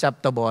or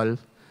acceptable,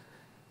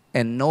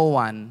 and no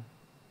one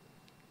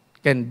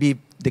can be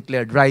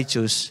declared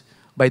righteous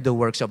by the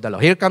works of the law.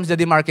 Here comes the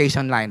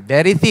demarcation line.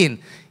 Very thin.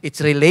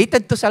 It's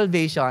related to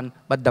salvation,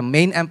 but the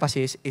main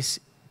emphasis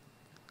is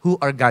who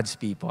are God's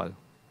people.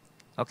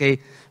 Okay?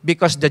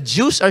 Because the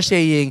Jews are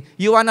saying,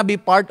 you want to be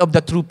part of the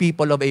true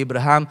people of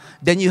Abraham,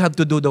 then you have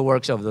to do the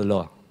works of the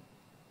law.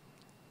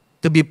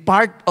 To be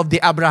part of the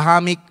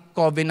Abrahamic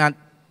covenant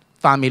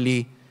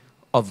family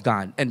of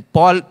God. And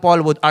Paul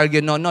would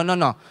argue,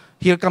 no.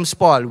 Here comes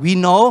Paul. We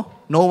know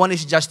no one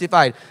is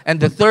justified. And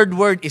the third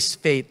word is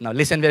faith. Now,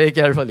 listen very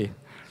carefully.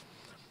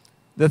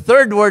 The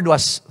third word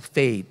was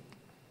faith.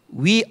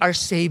 We are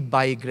saved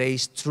by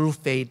grace through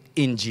faith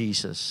in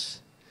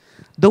Jesus.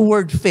 The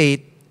word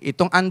faith,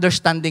 itong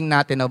understanding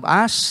natin of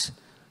us,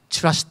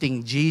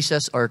 trusting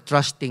Jesus or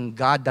trusting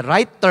God, the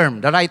right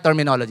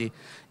terminology,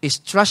 is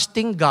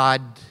trusting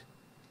God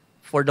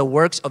for the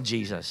works of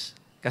Jesus.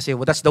 Kasi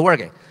that's the work.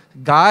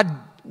 God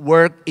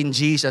worked in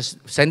Jesus,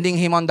 sending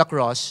Him on the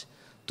cross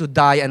to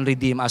die and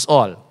redeem us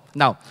all.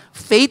 Now,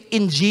 faith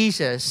in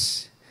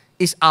Jesus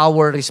is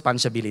our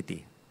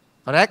responsibility.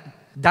 Correct?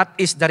 That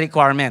is the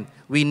requirement.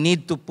 We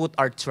need to put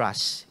our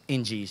trust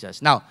in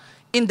Jesus. Now,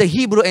 in the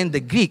Hebrew and the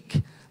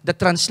Greek, the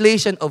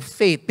translation of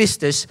faith,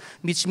 pistis,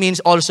 which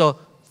means also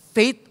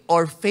faith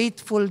or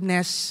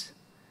faithfulness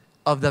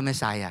of the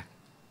Messiah.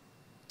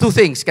 Two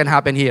things can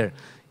happen here.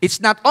 It's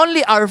not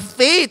only our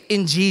faith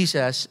in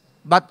Jesus,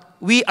 but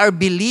we are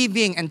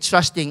believing and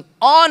trusting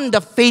on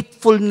the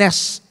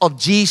faithfulness of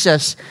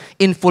Jesus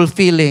in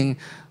fulfilling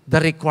the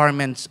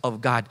requirements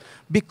of God.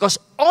 Because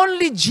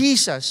only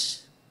Jesus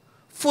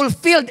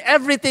fulfilled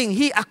everything.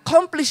 He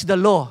accomplished the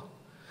law.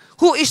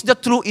 Who is the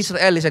true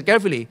Israel? Listen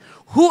carefully.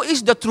 Who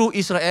is the true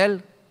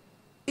Israel?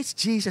 It's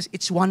Jesus.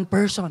 It's one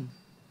person.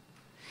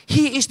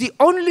 He is the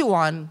only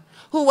one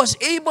who was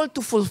able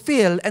to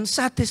fulfill and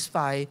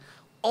satisfy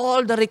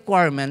all the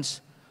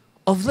requirements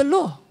of the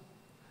law.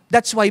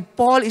 That's why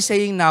Paul is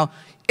saying now,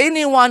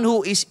 anyone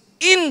who is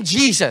in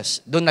Jesus,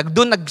 doon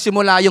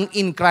nagsimula yung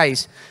in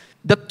Christ,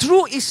 the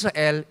true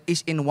Israel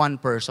is in one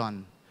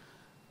person.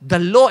 The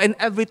law and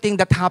everything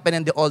that happened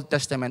in the Old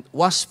Testament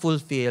was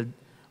fulfilled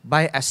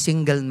by a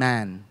single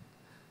man.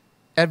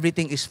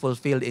 Everything is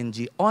fulfilled in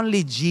Jesus.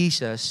 Only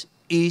Jesus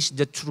is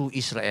the true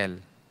Israel.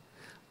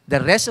 The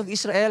rest of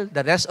Israel,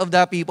 the rest of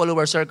the people who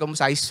were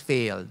circumcised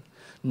failed.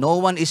 No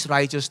one is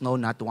righteous, no,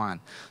 not one.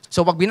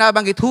 So pag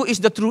binabanggit, who is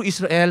the true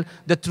Israel?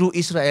 The true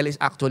Israel is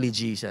actually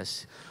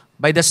Jesus.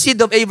 By the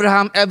seed of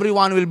Abraham,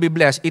 everyone will be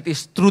blessed. It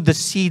is through the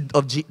seed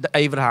of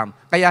Abraham.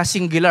 Kaya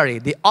singular,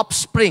 the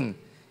offspring.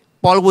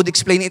 Paul would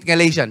explain it in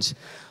Galatians.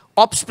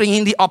 Offspring,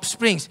 hindi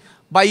offsprings.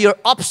 By your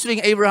offspring,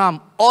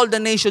 Abraham, all the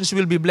nations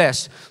will be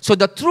blessed. So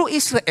the true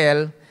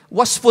Israel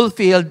was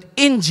fulfilled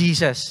in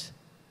Jesus.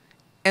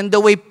 And the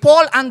way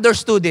Paul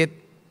understood it,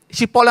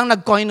 si Paul ang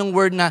nag-coin ng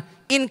word na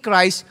in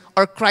Christ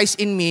or Christ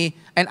in me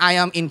and I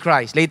am in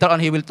Christ. Later on,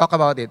 he will talk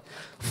about it.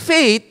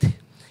 Faith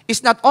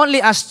is not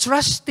only us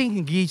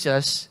trusting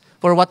Jesus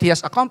for what He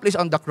has accomplished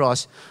on the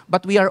cross,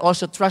 but we are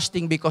also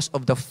trusting because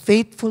of the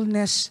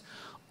faithfulness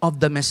of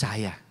the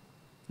Messiah.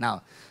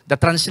 Now, the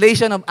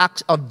translation of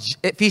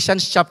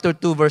Ephesians chapter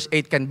 2 verse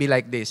 8 can be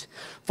like this.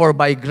 For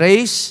by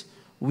grace,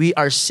 we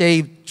are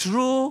saved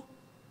through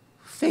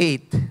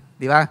faith.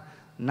 Di ba?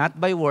 Not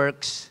by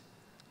works,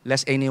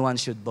 lest anyone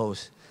should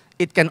boast.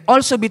 It can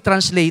also be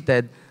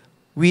translated,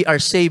 we are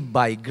saved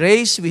by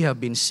grace, we have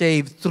been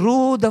saved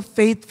through the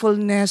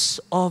faithfulness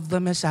of the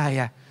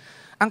Messiah.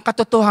 Ang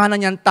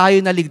katotohanan niyan,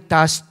 tayo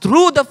naligtas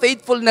through the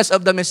faithfulness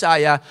of the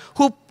Messiah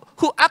who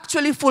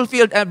actually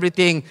fulfilled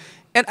everything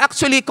and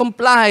actually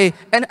comply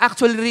and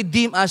actually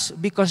redeem us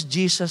because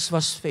Jesus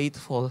was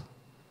faithful.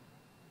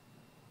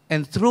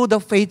 And through the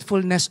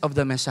faithfulness of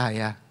the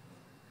Messiah,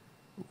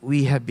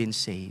 we have been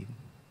saved.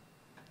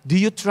 Do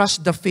you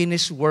trust the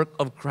finished work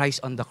of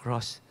Christ on the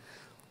cross?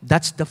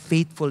 That's the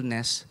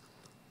faithfulness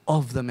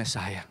of the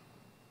Messiah.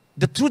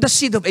 Through the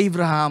seed of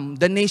Abraham,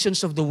 the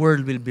nations of the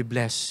world will be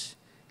blessed.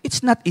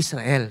 It's not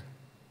Israel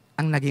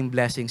ang naging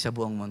blessing sa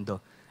buong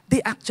mundo.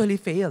 They actually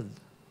failed.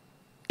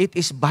 It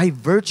is by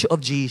virtue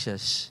of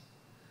Jesus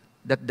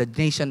that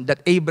that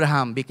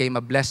Abraham became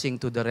a blessing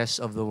to the rest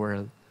of the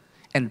world.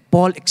 And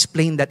Paul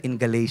explained that in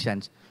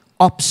Galatians.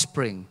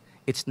 Offspring,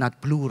 it's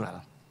not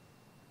plural.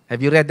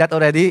 Have you read that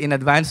already in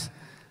advance?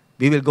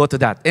 We will go to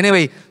that.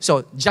 Anyway,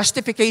 so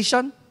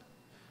justification,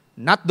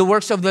 not the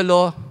works of the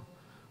law,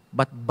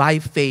 but by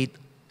faith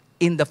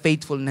in the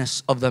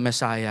faithfulness of the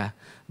Messiah.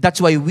 That's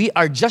why we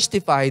are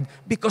justified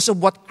because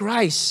of what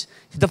Christ,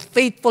 the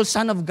faithful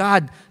Son of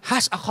God,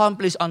 has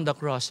accomplished on the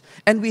cross.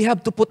 And we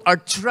have to put our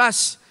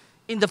trust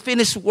in the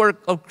finished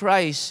work of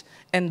Christ.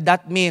 And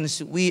that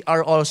means we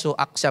are also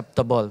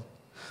acceptable.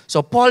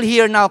 So Paul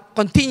here now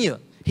continue.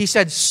 He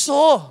said,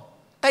 so,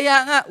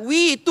 kaya nga,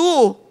 we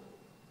too,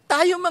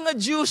 tayo mga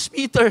Jews,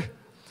 Peter,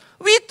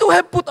 we too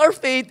have put our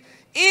faith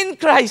in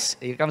Christ.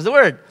 Here comes the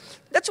word.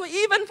 That's why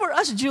even for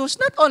us Jews,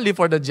 not only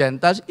for the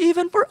Gentiles,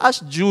 even for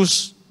us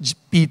Jews,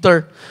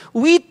 Peter,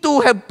 we too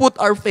have put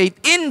our faith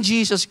in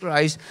Jesus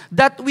Christ,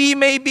 that we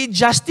may be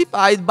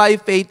justified by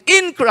faith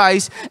in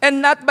Christ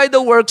and not by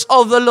the works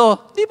of the law.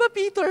 Di ba,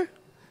 Peter?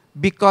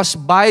 Because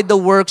by the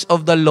works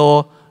of the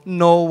law,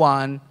 no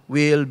one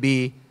will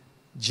be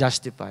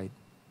justified.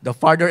 The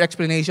further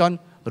explanation,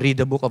 read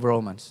the book of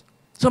Romans.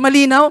 So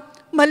malinaw?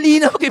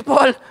 Malinaw kay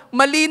Paul.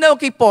 Malinaw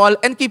kay Paul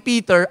and kay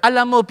Peter.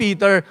 Alam mo,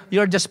 Peter,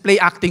 you're just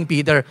play-acting,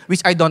 Peter,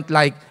 which I don't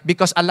like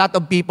because a lot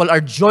of people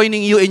are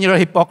joining you in your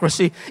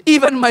hypocrisy.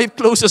 Even my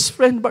closest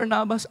friend,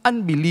 Barnabas,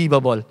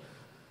 unbelievable.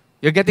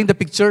 You're getting the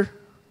picture,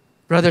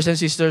 brothers and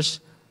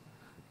sisters?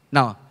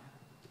 Now,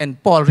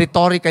 and Paul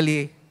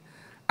rhetorically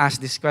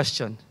asked this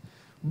question.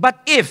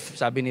 But if,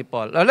 sabi ni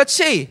Paul, let's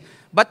say,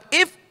 but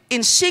if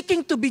in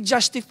seeking to be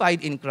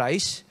justified in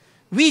Christ,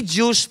 we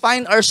Jews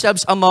find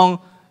ourselves among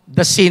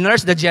the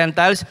sinners, the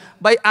Gentiles,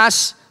 by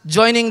us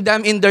joining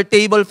them in their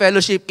table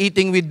fellowship,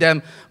 eating with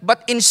them.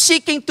 But in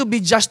seeking to be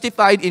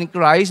justified in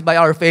Christ by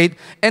our faith,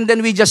 and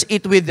then we just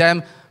eat with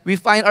them, we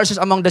find ourselves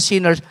among the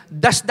sinners.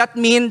 Does that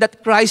mean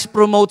that Christ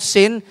promotes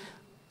sin?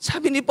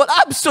 Sabi ni Paul,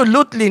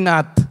 absolutely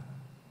not.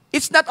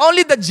 It's not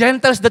only the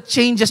Gentiles that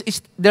changes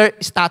their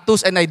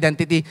status and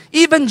identity.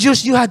 Even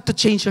Jews, you had to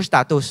change your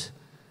status.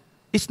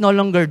 It's no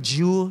longer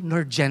Jew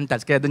nor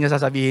Gentiles. Kaya doon niya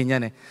sasabihin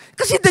yan eh.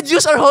 Kasi the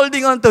Jews are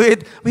holding on to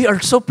it. We are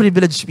so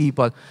privileged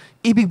people.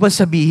 Ibig ba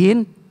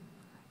sabihin,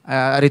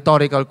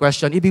 rhetorical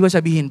question, ibig ba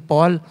sabihin,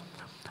 Paul,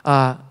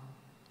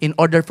 in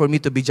order for me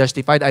to be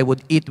justified, I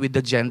would eat with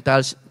the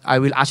Gentiles, I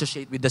will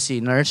associate with the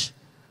sinners.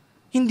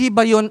 Hindi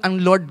ba yon ang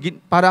Lord,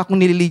 para akong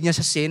nililid niya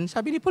sa sin?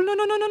 Sabi ni Paul,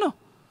 no.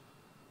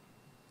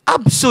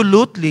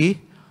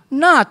 Absolutely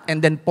not.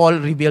 And then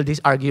Paul revealed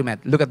his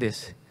argument. Look at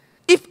this.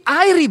 If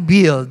I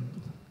rebuild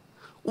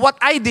what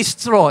I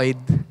destroyed,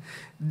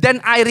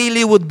 then I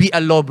really would be a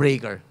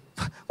lawbreaker.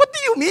 What do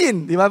you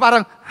mean? Di ba?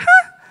 Parang,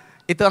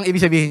 ito ang ibig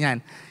sabihin niyan.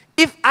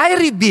 If I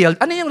rebuild,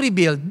 ano yung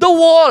rebuild? The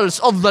walls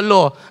of the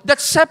law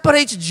that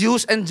separates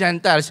Jews and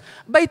Gentiles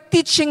by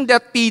teaching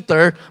that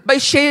Peter, by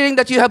sharing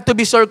that you have to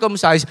be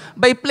circumcised,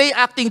 by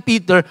play-acting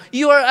Peter,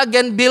 you are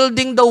again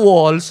building the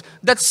walls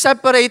that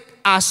separate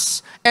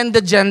us and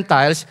the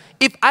Gentiles.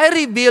 If I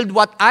rebuild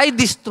what I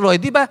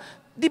destroyed, di ba,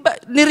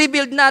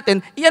 nirebuild natin,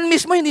 yan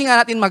mismo hindi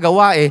nga natin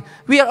magawa eh.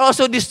 We are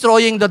also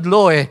destroying the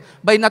law eh,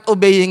 by not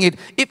obeying it.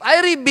 If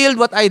I rebuild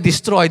what I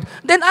destroyed,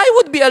 then I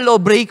would be a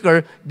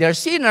lawbreaker. They're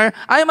sinner,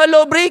 I'm a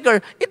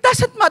lawbreaker. It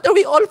doesn't matter,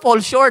 we all fall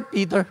short,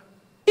 Peter.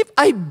 If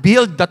I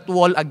build that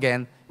wall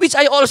again, which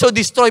I also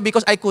destroy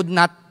because I could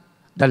not,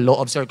 the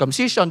law of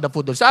circumcision, the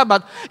food of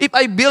Sabbath, if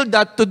I build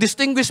that to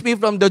distinguish me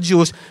from the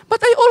Jews, but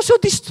I also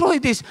destroy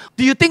this.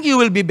 Do you think you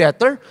will be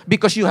better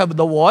because you have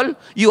the wall?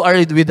 You are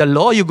with the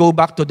law, you go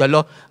back to the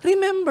law.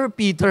 Remember,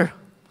 Peter,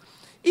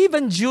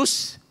 even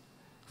Jews,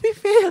 we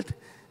failed.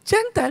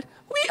 Gentile,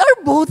 we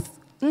are both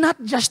not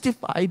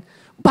justified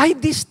by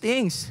these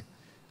things.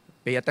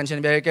 Pay attention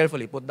very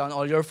carefully. Put down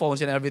all your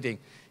phones and everything.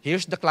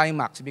 Here's the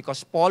climax,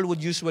 because Paul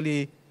would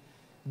usually,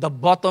 the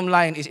bottom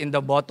line is in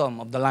the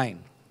bottom of the line.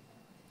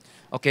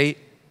 Okay?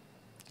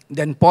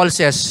 Then Paul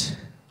says,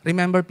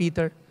 remember,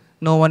 Peter,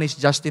 no one is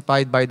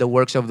justified by the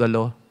works of the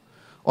law,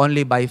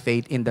 only by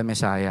faith in the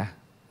Messiah.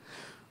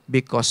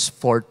 Because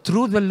for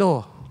through the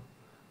law,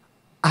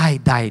 I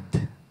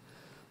died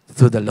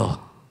through the law,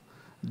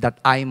 that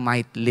I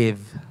might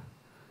live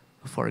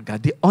for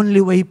God. The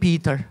only way,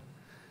 Peter,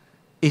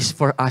 is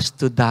for us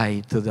to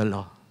die to the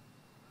law.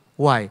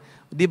 Why?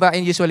 Di ba,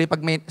 usually,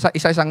 pag may,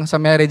 sa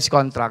marriage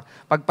contract,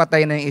 pag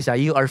patay na yung isa,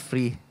 you are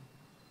free.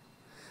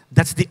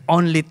 That's the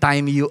only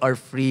time you are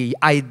free.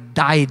 I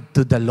died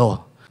to the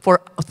law. For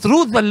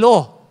through the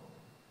law,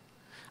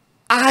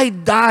 I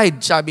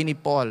died, sabi ni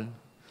Paul,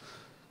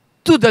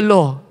 to the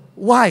law.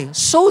 Why?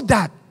 So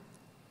that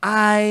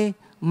I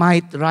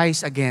might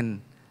rise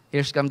again.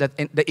 Here's come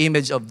the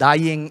image of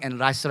dying and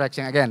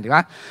resurrection again. Di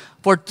ba?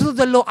 For through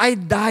the law, I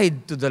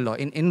died to the law.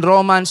 In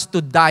Romans, to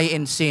die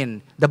in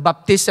sin. The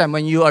baptism,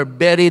 when you are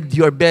buried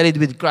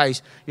with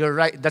Christ. You're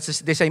right.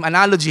 That's the same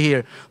analogy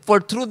here.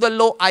 For through the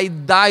law, I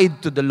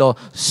died to the law.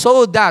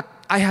 So that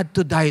I had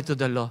to die to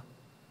the law.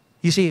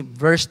 You see,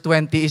 verse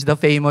 20 is the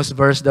famous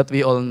verse that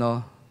we all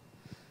know.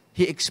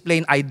 He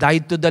explained, I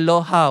died to the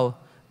law. How?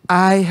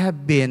 I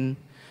have been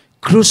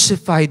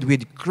crucified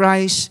with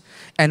Christ,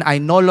 and I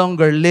no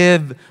longer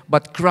live,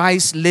 but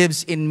Christ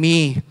lives in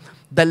me.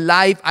 The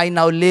life I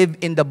now live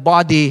in the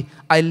body,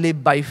 I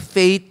live by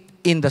faith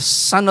in the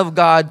Son of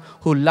God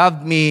who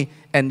loved me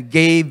and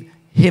gave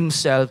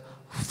Himself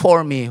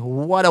for me.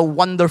 What a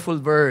wonderful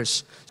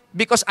verse.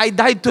 Because I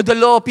died to the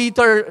law,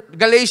 Peter,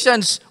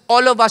 Galatians,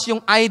 all of us,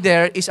 yung I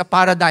there is a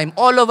paradigm.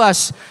 All of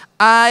us,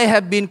 I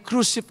have been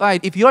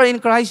crucified. If you are in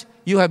Christ,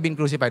 you have been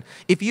crucified.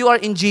 If you are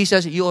in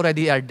Jesus, you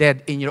already are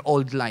dead in your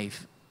old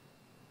life.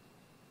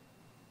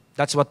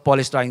 That's what Paul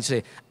is trying to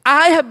say.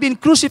 I have been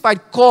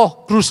crucified,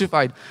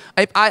 co-crucified.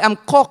 I am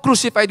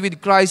co-crucified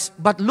with Christ,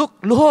 but look,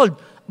 Lord,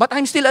 but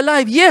I'm still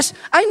alive. Yes,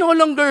 I no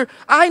longer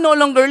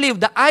live.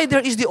 The I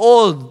there is the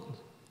old.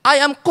 I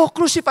am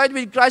co-crucified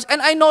with Christ,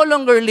 and I no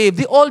longer live.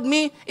 The old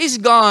me is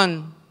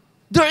gone.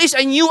 There is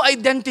a new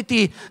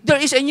identity. There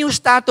is a new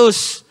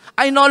status.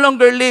 I no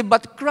longer live,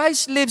 but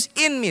Christ lives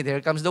in me.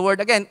 There comes the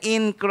word again,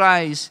 in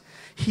Christ.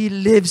 He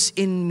lives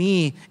in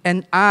me,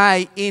 and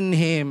I in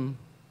Him.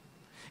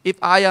 If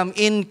I am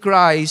in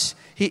Christ,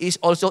 He is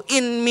also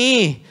in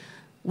me.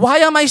 Why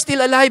am I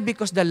still alive?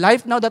 Because the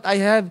life now that I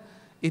have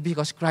is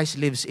because Christ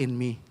lives in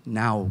me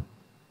now.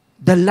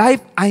 The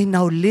life I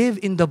now live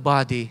in the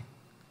body,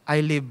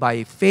 I live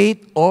by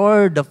faith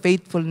or the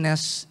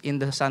faithfulness in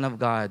the Son of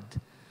God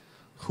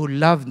who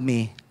loved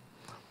me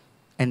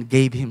and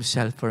gave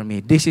Himself for me.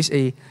 This is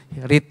a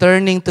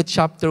returning to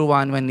chapter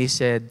 1 when he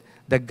said,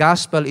 the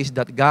gospel is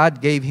that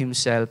God gave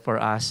Himself for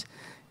us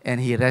and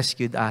He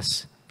rescued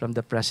us from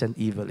the present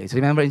evil age.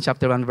 Remember in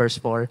chapter 1 verse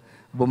 4,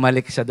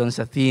 bumalik siya doon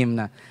sa theme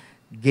na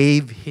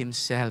gave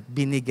Himself,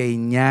 binigay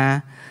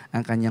niya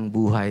ang kanyang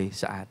buhay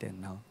sa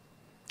atin. No?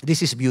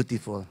 This is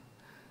beautiful.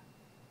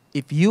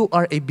 If you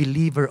are a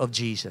believer of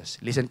Jesus,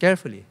 listen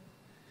carefully.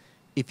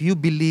 If you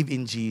believe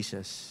in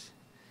Jesus,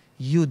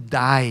 you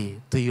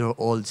die to your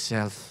old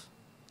self.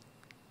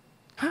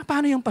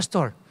 Paano yung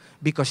pastor?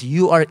 Because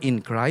you are in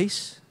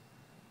Christ,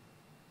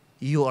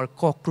 you are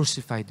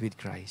co-crucified with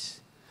Christ.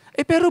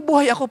 Pero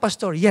buhay ako,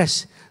 pastor.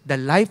 Yes, the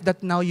life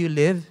that now you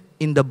live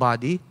in the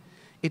body,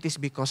 it is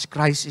because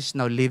Christ is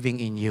now living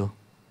in you.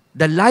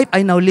 The life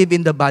I now live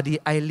in the body,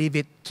 I live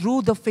it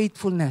through the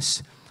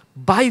faithfulness,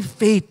 by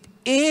faith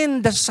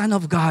in the Son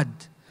of God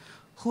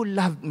who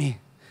loved me.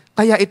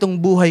 Kaya itong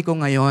buhay ko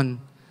ngayon,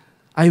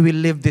 I will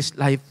live this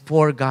life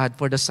for God,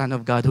 for the Son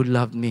of God who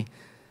loved me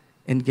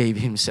and gave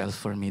Himself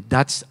for me.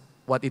 That's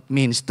what it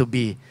means to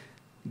be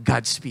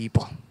God's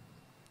people.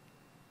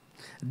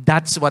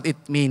 That's what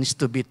it means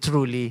to be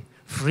truly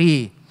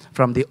free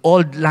from the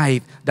old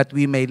life, that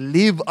we may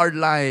live our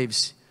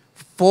lives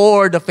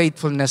for the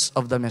faithfulness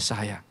of the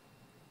Messiah.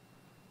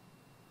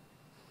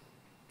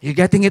 You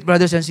getting it,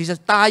 brothers and sisters?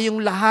 Tayong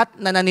lahat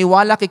na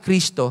naniwala kay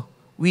Kristo,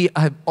 we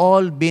have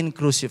all been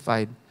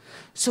crucified.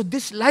 So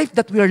this life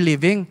that we are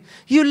living,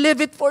 you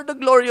live it for the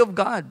glory of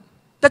God.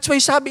 That's why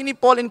sabi ni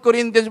Paul in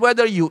Corinthians,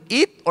 whether you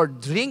eat or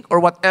drink or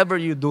whatever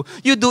you do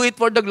it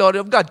for the glory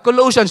of God.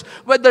 Colossians,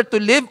 whether to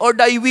live or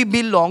die, we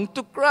belong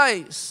to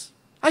Christ.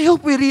 I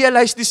hope we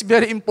realize this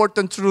very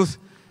important truth.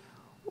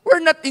 We're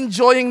not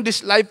enjoying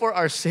this life for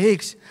our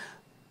sakes.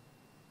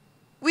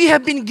 We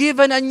have been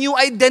given a new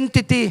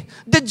identity.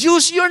 The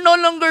Jews, you're no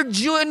longer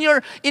Jew and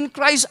you're in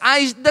Christ's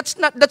eyes. That's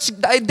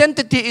the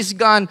identity is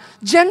gone.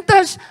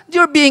 Gentiles,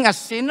 you're being a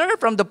sinner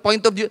from the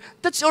point of view.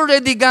 That's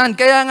already gone.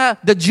 Kaya nga,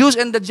 the Jews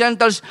and the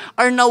Gentiles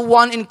are now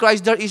one in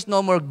Christ. There is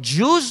no more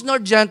Jews nor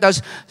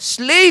Gentiles,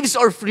 slaves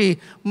or free,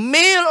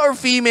 male or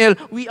female.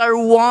 We are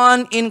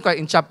one in Christ.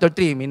 In chapter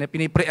 3,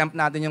 pinipreempt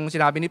natin yung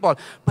sinabi ni Paul.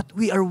 But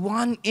we are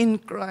one in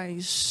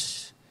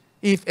Christ.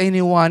 If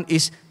anyone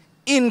is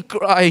in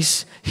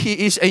Christ,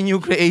 he is a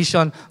new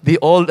creation. The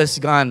old is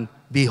gone.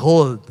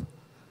 Behold,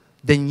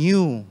 the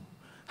new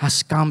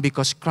has come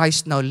because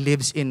Christ now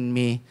lives in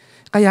me.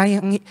 Kaya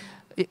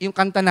yung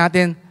kanta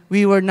natin,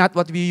 we were not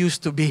what we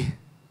used to be.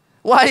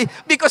 Why?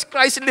 Because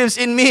Christ lives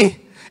in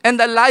me. And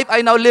the life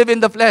I now live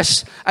in the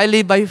flesh, I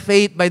live by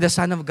faith by the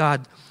Son of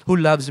God who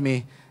loves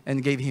me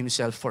and gave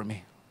Himself for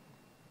me.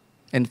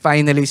 And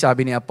finally,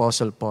 sabi ni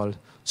Apostle Paul,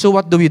 so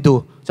what do we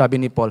do? Sabi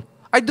ni Paul,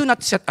 I do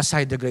not set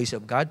aside the grace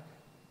of God.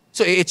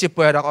 So,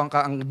 iitsipwera ko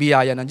ang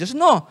biyaya ng Diyos.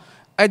 No,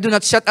 I do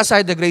not set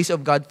aside the grace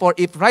of God, for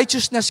if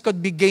righteousness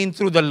could be gained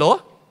through the law,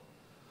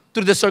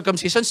 through the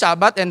circumcision,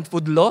 Sabbath, and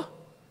food law,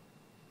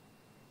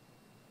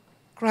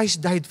 Christ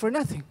died for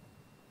nothing.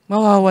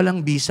 Mawawalang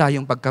bisa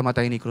yung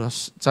pagkamatay ni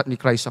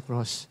Christ sa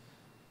cross.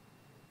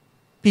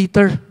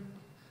 Peter,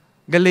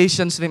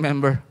 Galatians,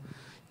 remember,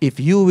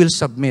 if you will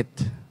submit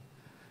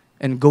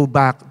and go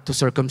back to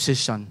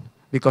circumcision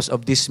because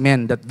of these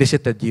men that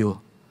visited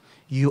you,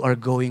 you are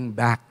going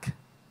back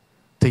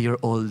to your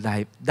old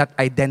life. That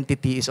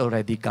identity is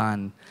already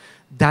gone.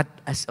 That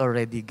has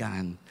already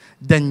gone.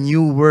 The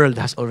new world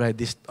has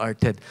already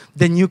started.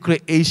 The new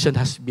creation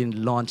has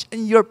been launched,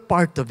 and you're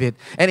part of it.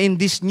 And in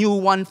this new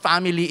one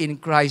family in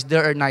Christ,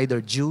 there are neither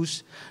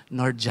Jews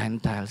nor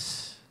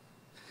Gentiles.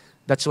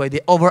 That's why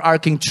the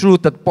overarching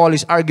truth that Paul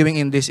is arguing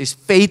in this is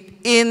faith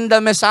in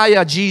the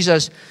Messiah,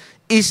 Jesus,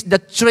 is the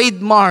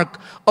trademark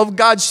of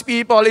God's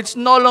people. It's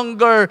no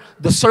longer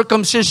the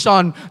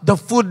circumcision, the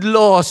food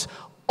laws,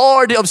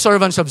 or the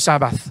observance of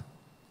Sabbath.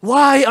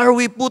 Why are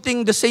we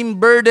putting the same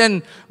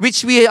burden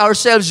which we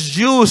ourselves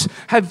Jews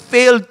have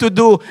failed to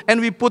do, and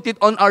we put it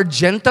on our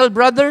Gentile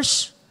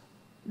brothers?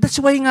 That's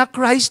why nga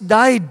Christ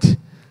died.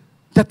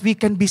 that we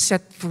can be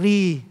set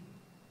free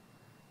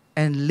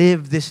and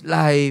live this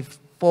life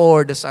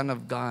for the Son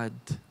of God.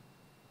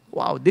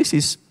 Wow, this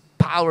is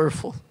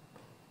powerful.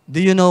 Do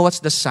you know what's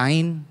the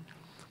sign,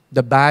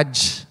 the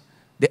badge,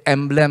 the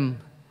emblem,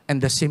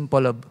 and the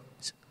symbol of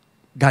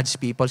God's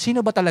people?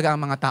 Sino ba talaga ang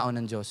mga tao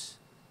ng Diyos?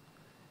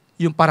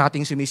 Yung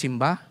parating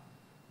sumisimba?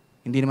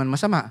 Hindi naman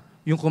masama.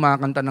 Yung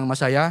kumakanta ng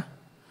masaya?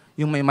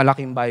 Yung may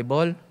malaking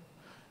Bible?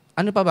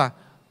 Ano pa ba?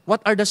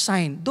 What are the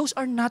signs? Those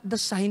are not the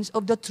signs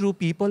of the true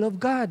people of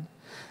God.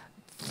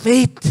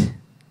 Faith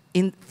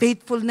in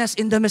faithfulness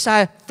in the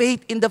Messiah,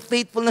 faith in the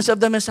faithfulness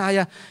of the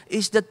Messiah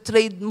is the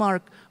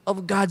trademark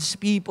of God's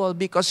people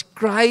because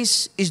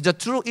Christ is the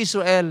true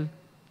Israel.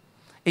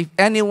 If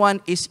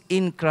anyone is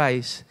in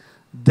Christ,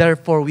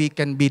 therefore we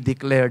can be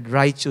declared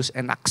righteous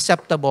and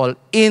acceptable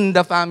in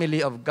the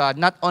family of God.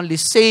 Not only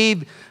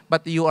saved,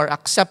 but you are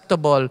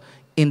acceptable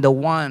in the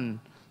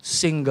one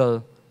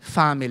single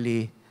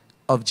family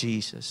of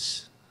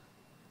Jesus.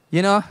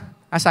 You know,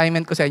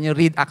 assignment ko sa inyo,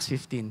 read Acts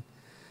 15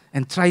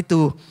 and try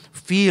to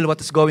feel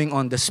what is going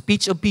on. The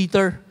speech of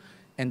Peter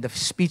and the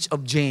speech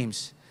of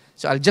James.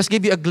 So I'll just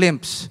give you a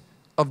glimpse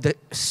of the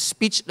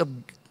speech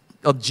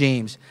of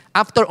James.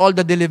 After all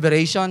the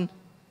deliberation,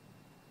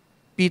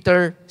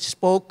 Peter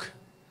spoke.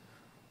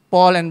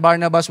 Paul and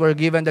Barnabas were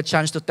given the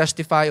chance to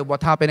testify of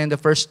what happened in the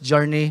first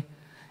journey.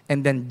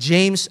 And then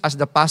James, as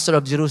the pastor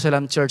of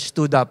Jerusalem church,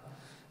 stood up,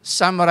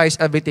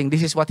 summarized everything.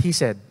 This is what he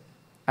said.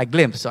 A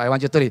glimpse. So I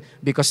want you to read.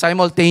 Because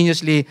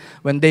simultaneously,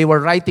 when they were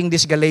writing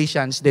these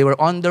Galatians, they were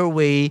on their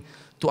way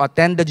to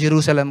attend the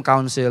Jerusalem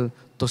Council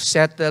to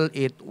settle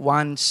it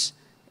once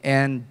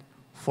and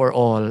for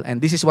all. And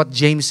this is what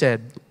James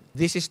said.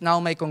 This is now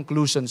my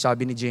conclusion,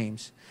 sabi ni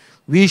James.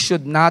 We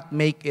should not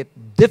make it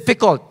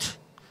difficult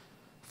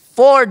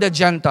for the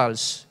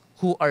Gentiles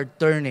who are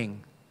turning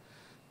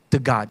to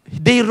God.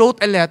 They wrote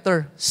a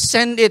letter,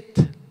 send it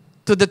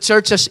to the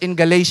churches in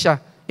Galatia,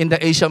 in the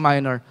Asia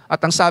Minor.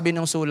 At ang sabi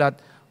ng sulat,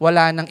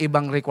 wala nang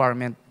ibang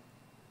requirement.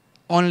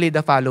 Only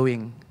the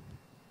following.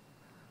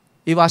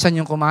 Iwasan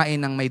yung kumain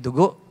ng may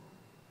dugo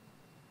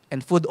and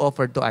food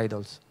offered to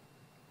idols.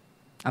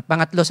 At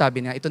pangatlo,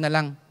 sabi niya, ito na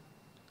lang,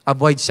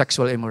 avoid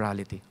sexual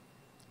immorality.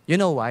 You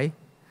know why?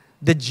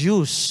 The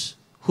Jews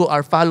who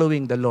are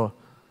following the law,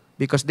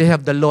 because they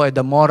have the law and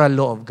the moral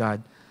law of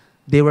God,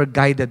 they were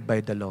guided by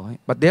the law.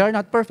 But they are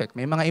not perfect.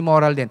 May mga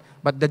immoral din.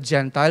 But the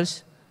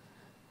Gentiles,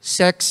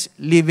 sex,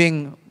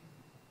 living,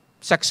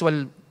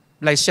 sexual,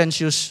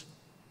 licentious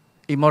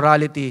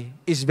immorality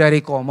is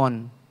very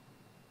common.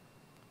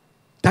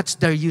 That's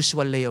their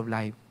usual way of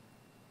life.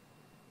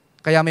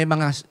 Kaya may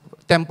mga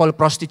temple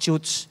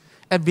prostitutes.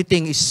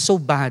 Everything is so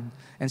bad.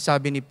 And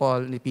sabi ni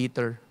Paul, ni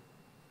Peter,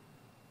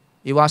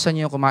 iwasan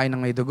niyo kumain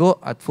ng may dugo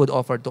at food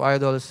offered to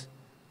idols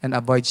and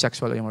avoid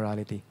sexual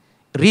immorality.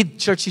 Read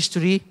church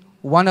history.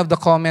 One of the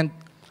comment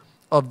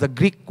of the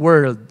Greek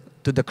world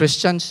to the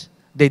Christians,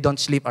 they don't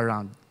sleep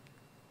around.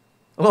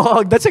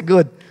 Oh, that's a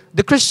good.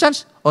 The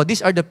Christians,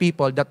 these are the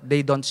people that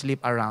they don't sleep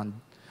around.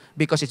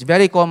 Because it's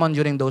very common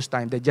during those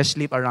times, they just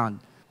sleep around.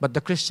 But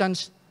the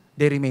Christians,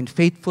 they remain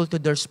faithful to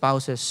their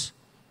spouses,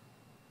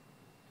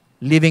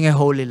 living a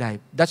holy life.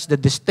 That's the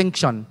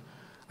distinction.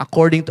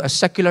 According to a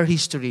secular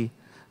history,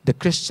 the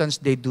Christians,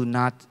 they do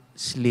not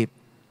sleep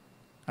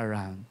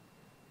around.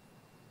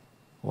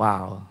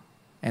 Wow.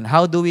 And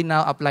how do we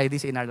now apply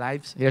this in our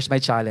lives? Here's my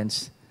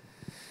challenge.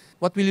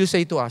 What will you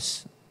say to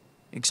us?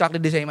 Exactly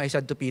the same I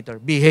said to Peter.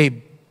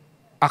 Behave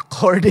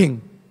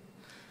according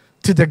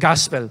to the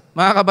gospel.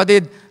 Mga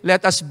kapatid,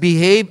 let us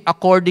behave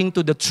according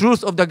to the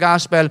truth of the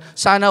gospel.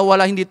 Sana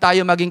hindi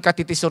tayo maging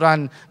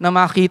katitisuran na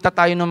makita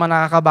tayo ng mga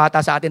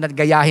nakakabata sa atin at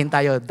gayahin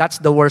tayo.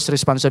 That's the worst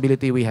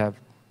responsibility we have.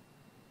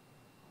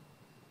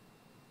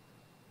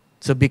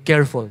 So be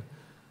careful.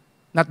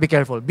 Not be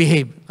careful,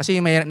 behave. Kasi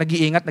may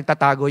nag-iingat,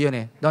 nagtatago yun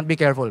eh. Don't be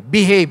careful.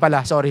 Behave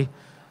pala, sorry.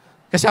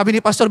 Kasi sabi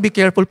ni Pastor, be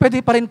careful. Pwede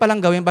pa rin palang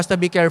gawin, basta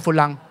be careful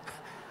lang.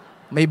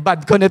 May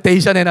bad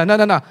connotation eh.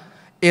 No.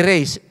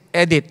 Erase,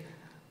 edit.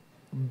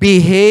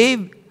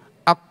 Behave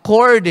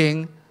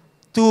according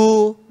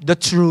to the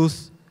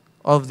truth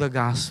of the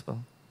gospel.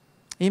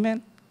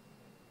 Amen?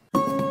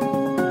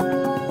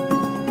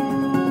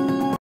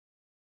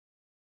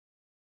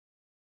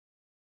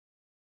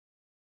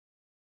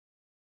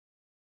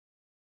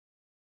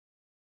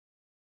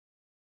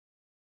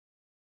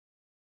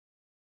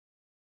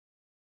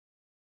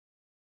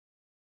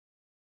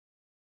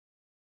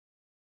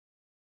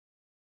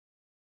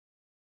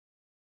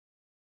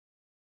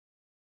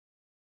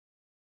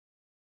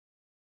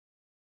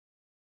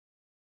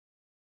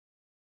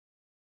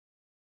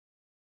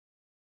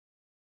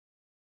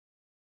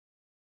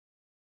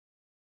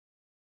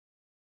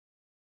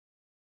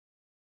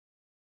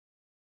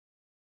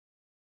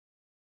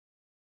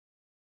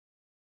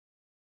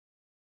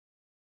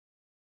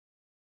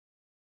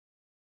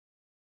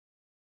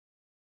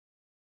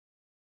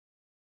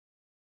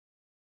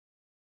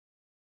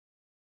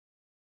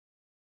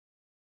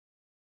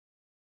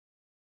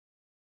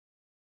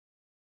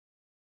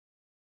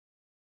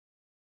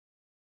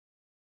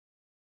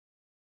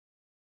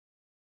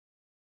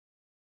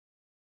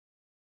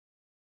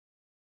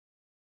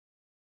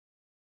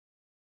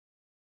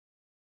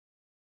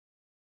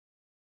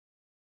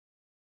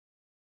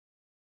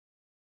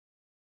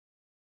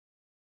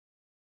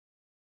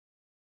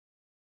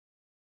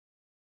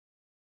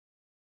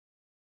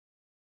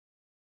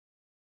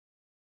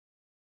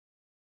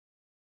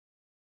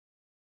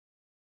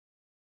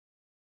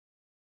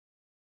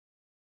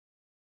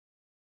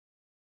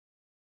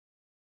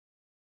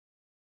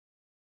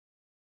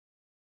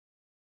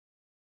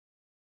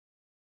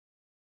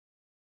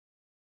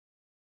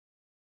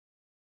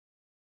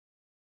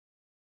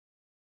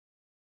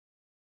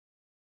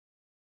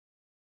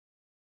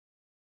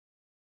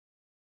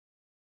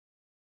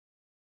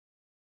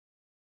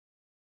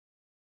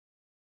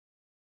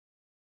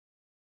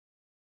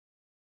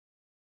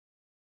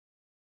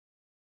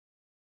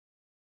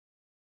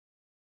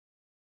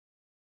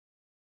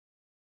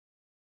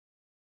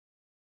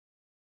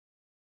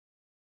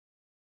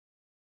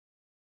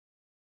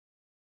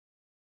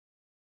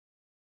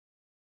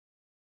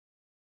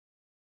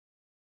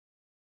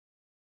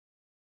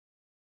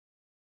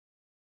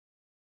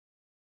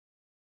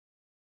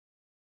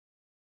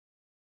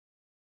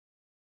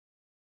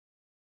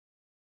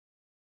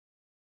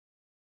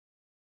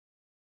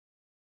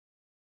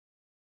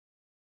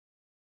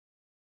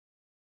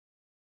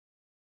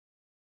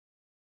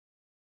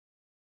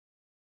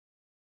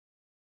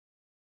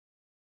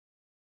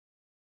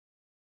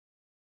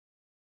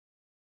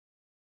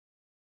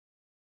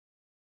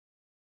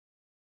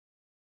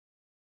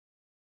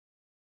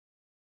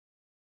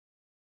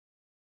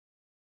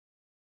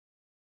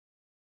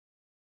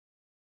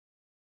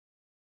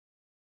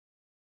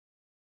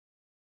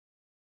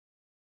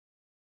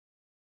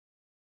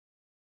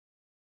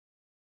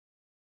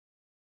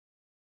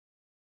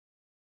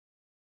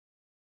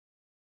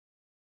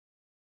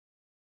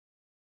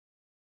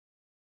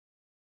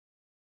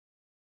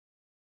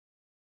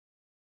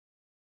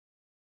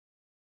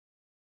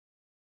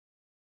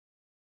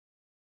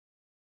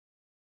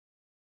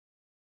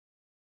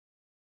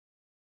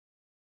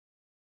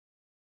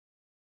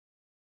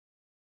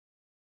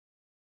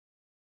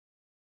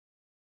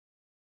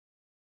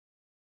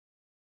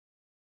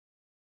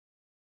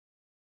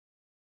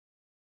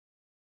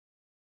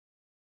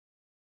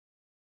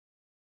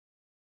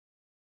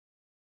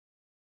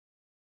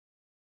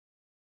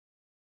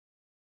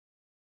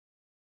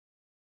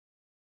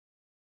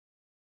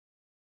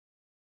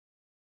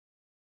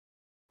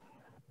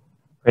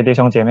 各位弟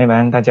兄姐妹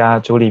们，大家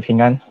主里平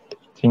安。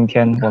今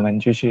天我们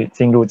继续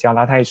进入加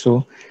拉太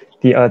书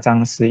第2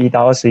章11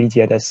到21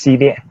节的系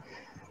列。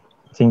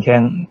今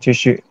天继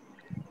续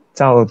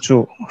照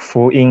住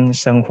福音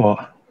生活。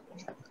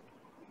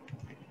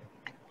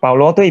保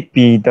罗对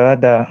彼得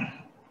的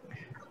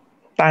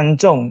当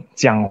众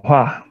讲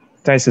话，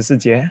在14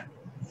节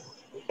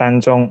当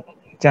中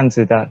这样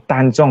子的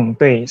当众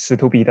对使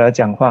徒彼得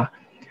讲话。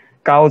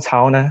高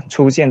潮呢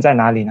出现在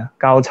哪里呢？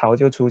高潮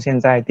就出现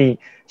在第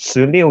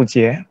16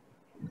节。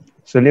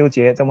16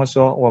节这么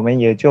说，我们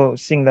也就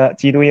信了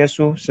基督耶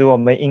稣，使我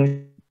们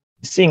因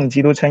信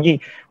基督称义，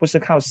不是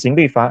靠行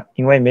律法，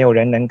因为没有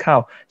人能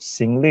靠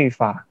行律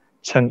法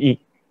称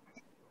义。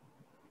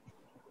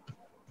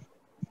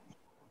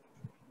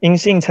因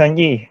信称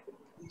义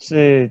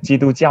是基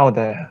督教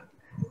的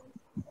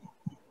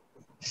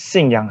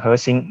信仰核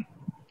心，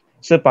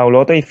是保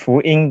罗对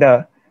福音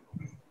的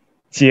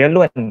结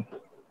论。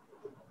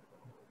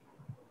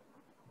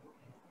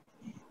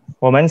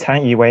我们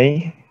常以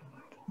为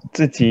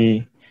自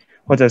己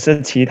或者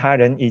是其他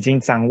人已经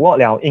掌握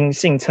了因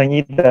信称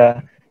义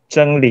的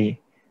真理，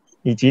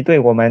以及对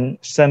我们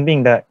生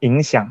命的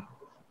影响，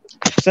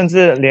甚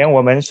至连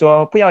我们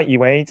说不要以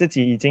为自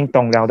己已经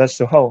懂了的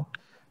时候，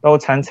都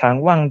常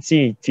常忘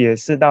记解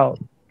释到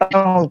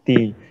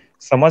底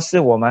什么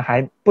是我们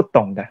还不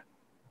懂的。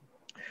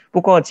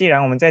不过既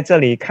然我们在这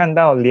里看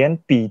到连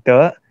彼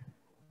得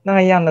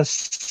那样的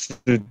使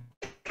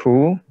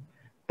徒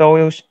都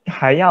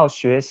还要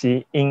学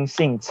习因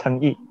信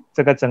称义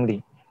这个真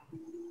理，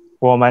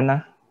我们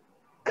呢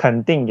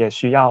肯定也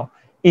需要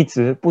一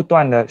直不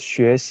断的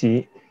学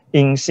习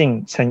因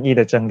信称义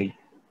的真理。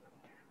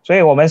所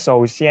以我们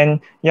首先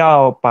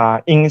要把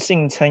因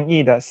信称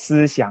义的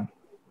思想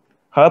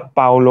和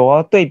保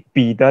罗对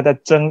彼得的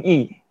争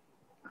议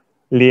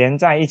连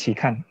在一起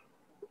看。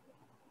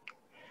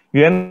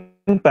原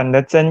本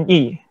的争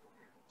议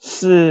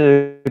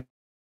是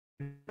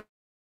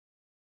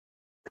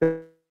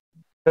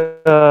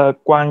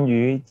关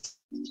于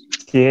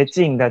洁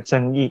净的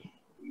争议，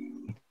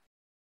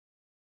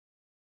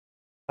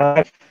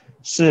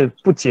是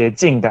不洁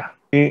净的，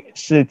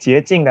是洁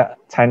净的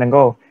才能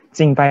够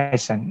敬拜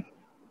神。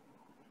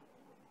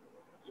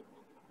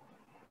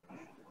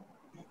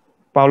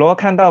保罗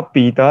看到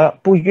彼得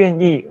不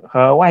愿意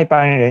和外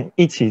邦人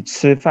一起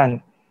吃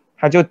饭，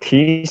他就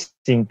提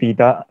醒彼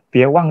得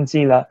别忘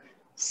记了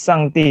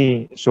上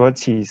帝所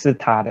启示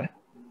他的，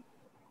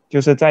就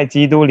是在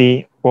基督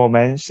里我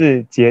们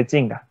是洁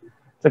净的。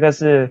这个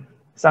是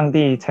上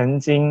帝曾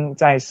经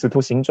在使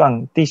徒行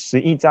传第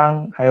11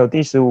章还有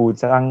第15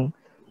章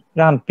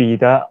让彼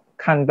得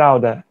看到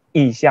的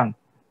意象，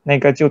那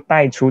个就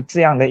带出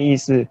这样的意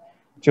思，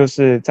就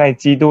是在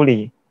基督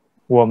里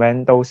我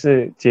们都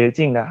是洁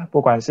净的，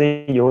不管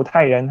是犹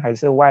太人还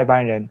是外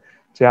邦人，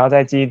只要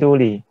在基督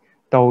里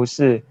都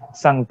是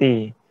上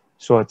帝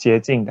所洁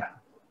净的。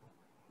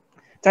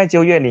在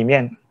旧约里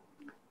面，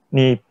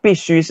你必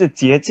须是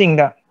洁净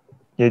的，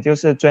也就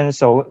是遵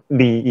守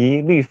礼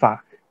仪律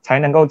法，才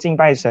能够敬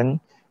拜神，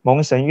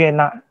蒙神悦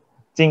纳，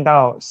进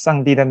到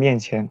上帝的面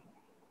前。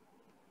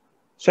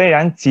虽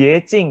然洁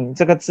净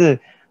这个字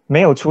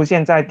没有出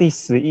现在第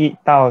11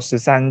到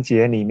13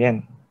节里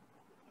面，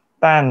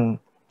但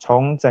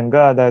从整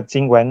个的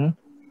经文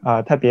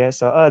特别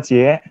12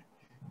节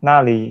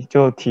那里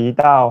就提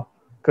到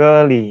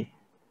割礼，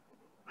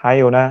还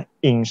有呢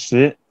饮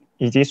食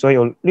以及所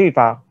有律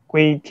法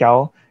规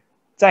条，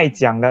在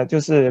讲的就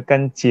是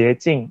跟洁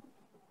净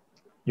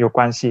有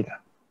关系的。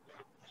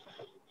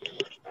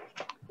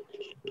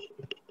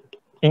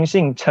因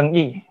信称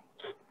义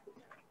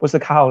不是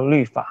靠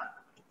律法，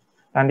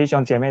当弟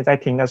兄姐妹在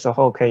听的时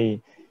候可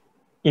以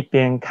一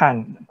边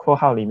看括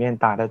号里面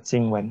打的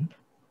经文。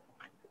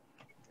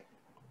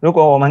如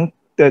果我们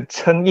的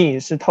称义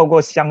是透过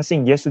相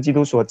信耶稣基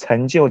督所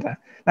成就的，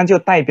那就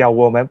代表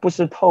我们不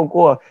是透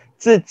过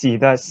自己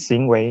的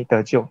行为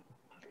得救，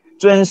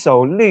遵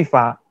守律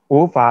法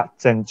无法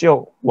拯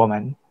救我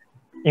们，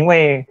因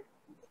为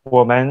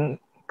我们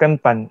根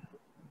本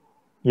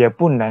也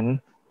不能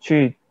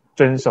去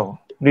遵守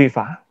律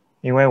法，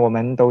因为我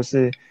们都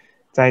是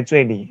在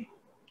罪里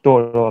堕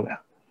落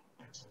了。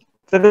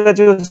这个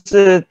就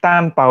是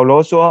当保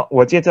罗说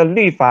我借着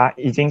律法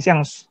已经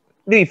向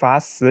律法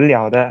死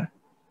了的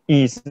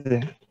意思。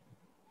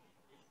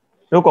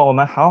如果我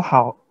们好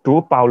好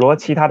读保罗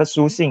其他的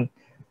书信，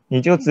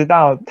你就知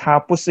道他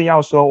不是要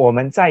说我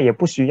们再也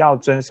不需要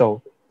遵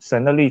守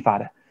神的律法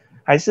的，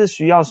还是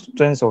需要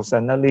遵守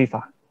神的律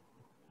法。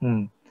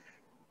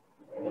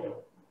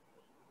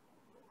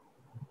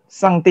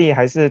上帝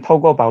还是透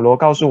过保罗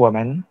告诉我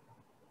们，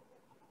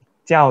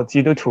叫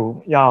基督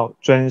徒要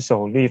遵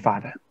守律法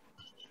的。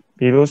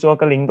比如说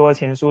哥林多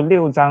前书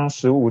6章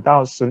15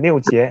到16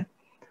节，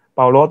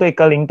保罗对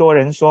哥林多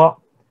人说，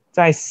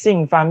在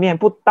性方面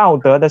不道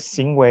德的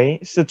行为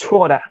是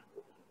错的。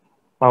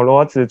保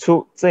罗指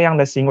出这样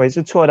的行为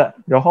是错的，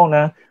然后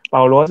呢，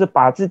保罗是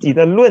把自己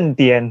的论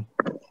点，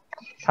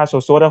他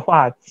所说的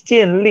话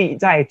建立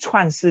在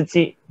创世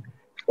纪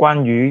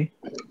关于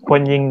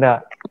婚姻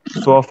的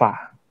说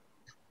法。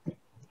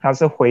他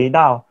是回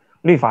到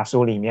律法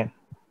书里面。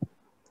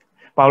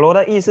保罗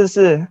的意思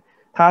是，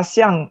他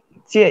向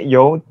借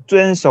由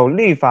遵守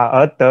律法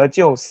而得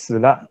救死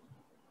了，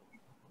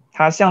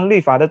他向律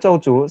法的咒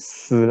诅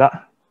死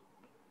了。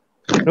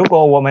如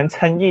果我们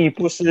称义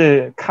不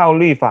是靠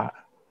律法，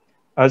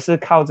而是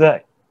靠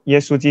着耶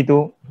稣基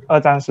督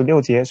2章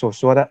16节所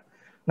说的，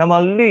那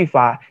么律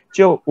法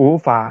就无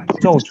法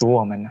咒诅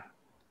我们了。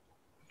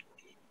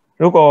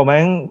如果我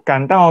们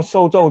感到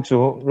受咒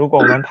诅，如果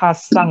我们怕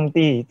上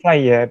帝再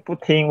也不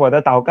听我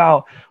的祷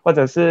告，或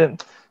者是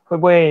会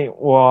不会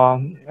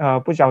我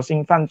不小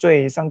心犯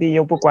罪，上帝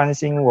又不关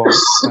心我，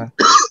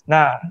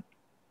那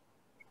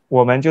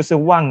我们就是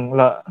忘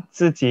了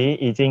自己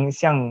已经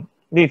向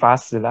律法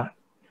死了，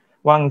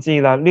忘记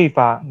了律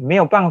法没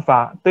有办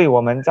法对我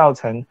们造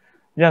成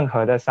任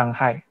何的伤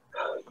害。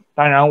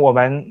当然我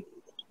们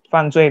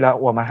犯罪了，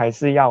我们还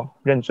是要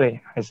认罪，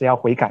还是要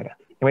悔改的，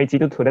因为基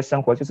督徒的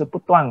生活就是不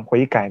断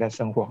悔改的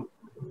生活。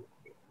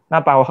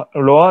那保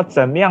罗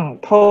怎么样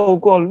透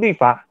过律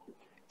法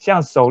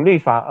向守律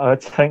法而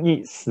称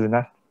义死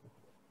呢？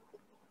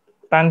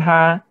当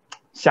他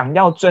想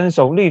要遵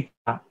守律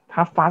法，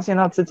他发现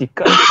到自己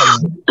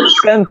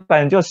根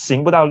本就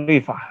行不到律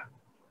法。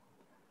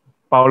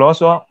保罗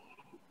说，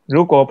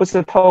如果不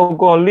是透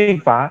过律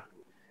法，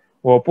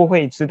我不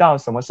会知道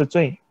什么是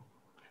罪。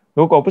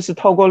如果不是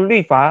透过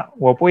律法，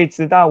我不会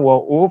知道我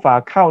无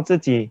法靠自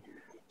己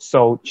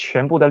守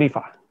全部的律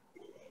法。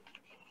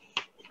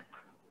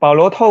保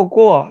罗透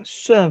过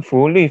顺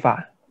服律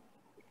法，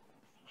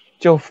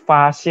就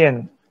发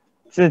现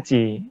自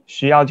己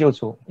需要救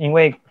主，因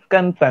为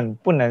根本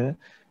不能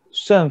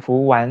顺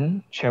服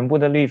完全部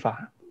的律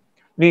法。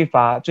律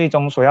法最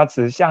终所要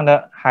指向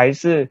的还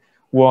是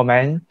我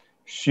们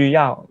需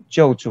要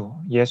救主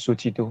耶稣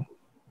基督。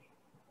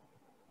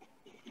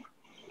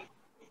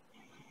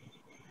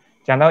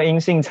讲到因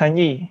信称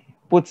义，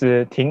不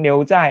只停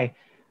留在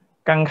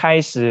刚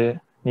开始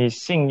你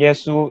信耶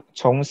稣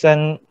重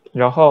生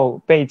然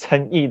后被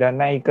称义的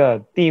那一个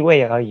地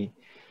位而已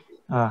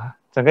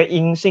整个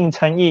因信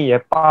称义也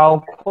包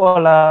括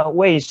了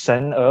为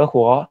神而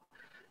活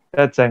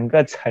的整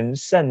个成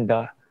圣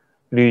的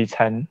旅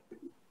程。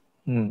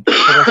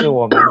这个是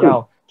我们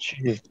要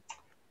去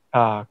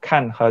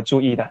看和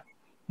注意的。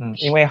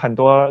因为很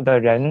多的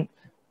人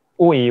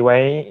误以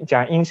为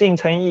讲因信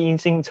称义，因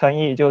信称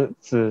义就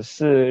只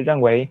是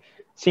认为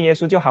信耶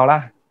稣就好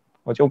啦，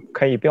我就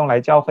可以不用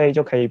来教会，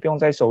就可以不用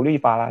再守律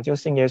法了，就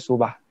信耶稣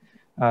吧，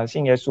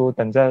信耶稣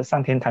等着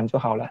上天堂就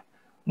好了。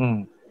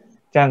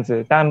这样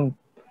子。但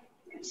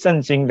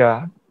圣经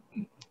的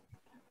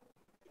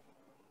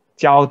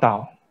教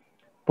导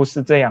不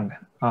是这样的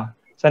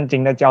圣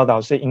经的教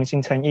导是因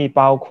信称义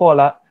包括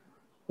了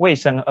为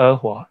神而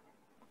活，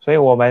所以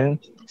我们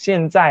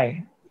现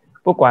在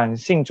不管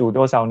信主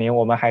多少年，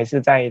我们还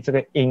是在这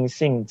个因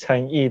信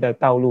称义的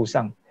道路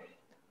上，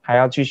还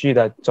要继续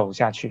的走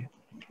下去。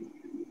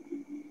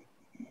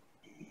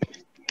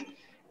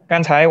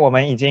刚才我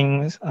们已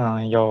经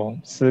有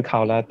思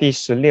考了第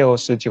16、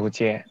19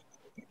节，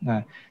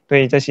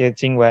对这些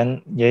经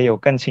文也有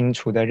更清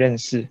楚的认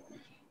识。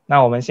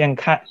那我们现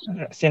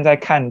在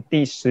看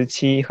第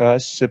17和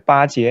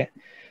18节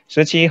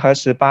，17和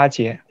18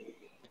节，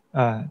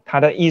它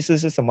的意思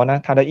是什么呢？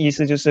它的意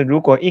思就是，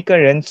如果一个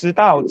人知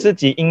道自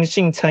己因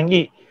信称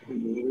义，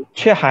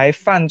却还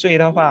犯罪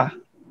的话，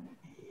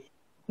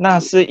那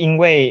是因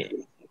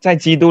为在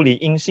基督里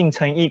因信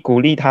称义鼓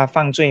励他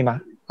犯罪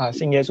吗？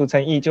信耶稣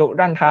称义就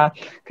让他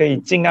可以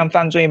尽量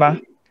犯罪吗？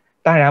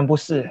当然不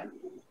是。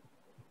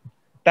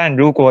但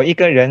如果一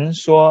个人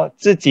说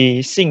自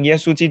己信耶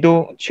稣基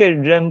督，却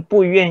仍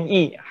不愿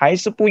意，还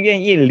是不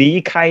愿意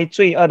离开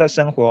罪恶的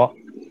生活，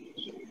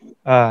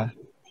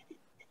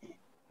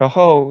然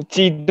后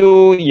基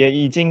督也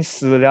已经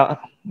死了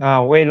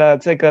为了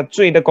这个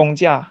罪的工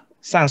价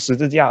上十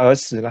字架而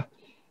死了，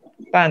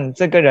但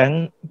这个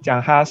人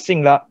讲他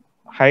信了，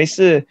还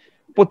是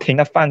不停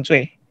的犯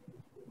罪，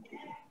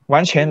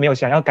完全没有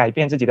想要改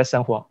变自己的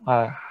生活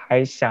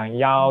还想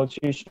要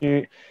继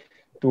续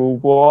赌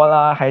博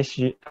啦，还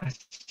想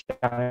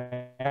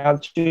要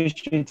继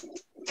续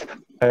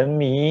沉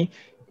迷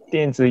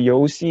电子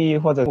游戏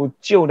或者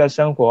旧的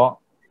生活，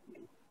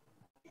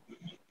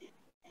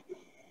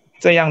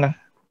这样呢，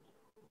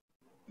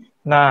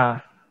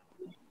那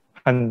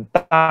很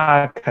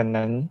大可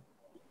能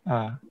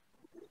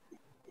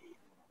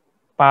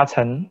8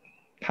成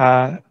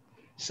他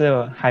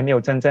是还没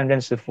有真正认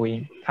识福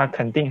音，他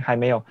肯定还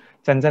没有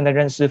真正的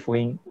认识福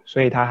音，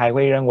所以他还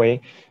会认为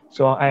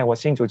说，我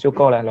信主就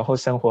够了，然后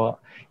生活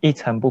一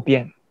成不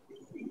变。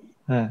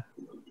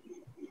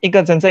一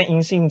个真正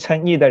因信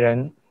称义的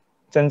人，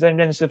真正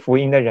认识福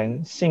音的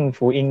人，信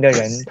福音的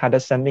人，他的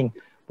生命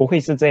不会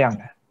是这样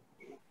的。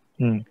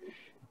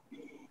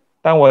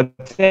当我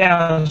这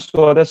样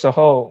说的时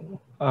候，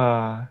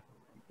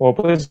我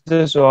不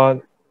是说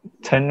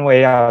成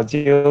为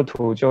基督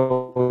徒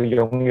就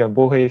永远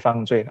不会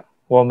犯罪了，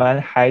我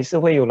们还是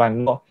会有软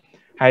弱，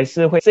还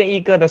是会这一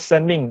个的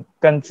生命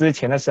跟之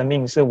前的生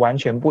命是完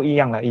全不一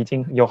样的，已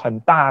经有很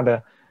大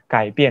的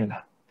改变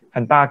了，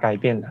很大改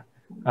变了。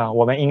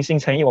我们因信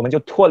称义，我们就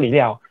脱离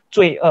了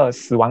罪恶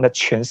死亡的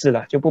权势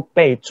了，就不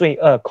被罪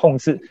恶控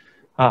制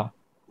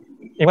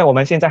因为我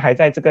们现在还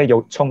在这个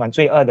有充满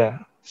罪恶的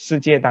世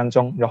界当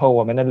中，然后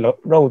我们的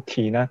肉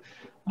体呢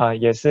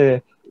也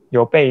是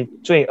有被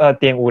罪恶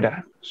玷污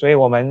的，所以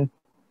我们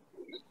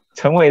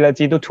成为了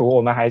基督徒，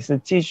我们还是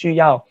继续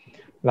要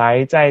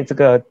来在这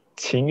个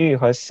情欲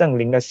和圣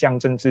灵的相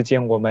争之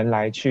间，我们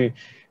来去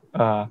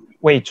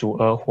为主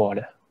而活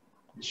的，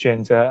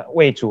选择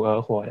为主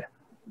而活的。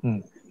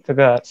这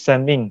个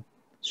生命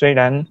虽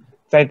然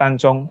在当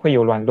中会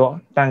有软弱，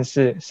但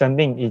是生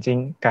命已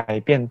经改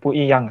变不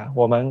一样了。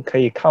我们可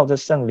以靠着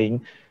圣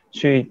灵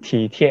去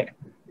体贴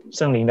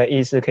圣灵的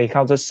意思，可以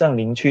靠着圣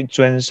灵去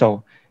遵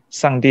守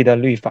上帝的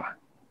律法。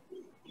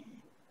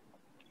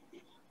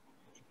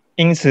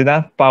因此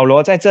呢，保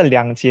罗在这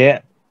2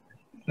节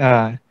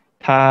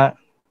他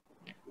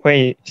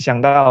会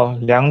想到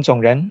2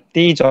种人。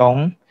第一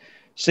种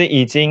是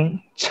已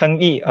经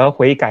称义而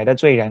悔改的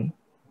罪人，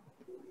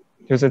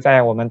就是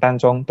在我们当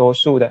中多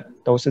数的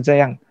都是这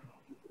样，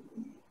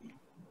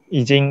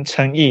已经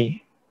称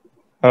义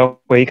而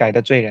悔改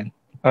的罪人。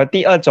而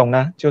第二种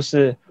呢，就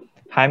是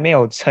还没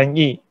有称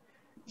义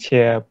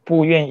且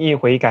不愿意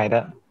悔改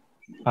的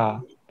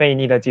悖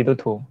逆的基督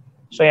徒，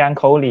虽然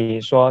口里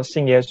说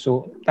信耶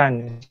稣，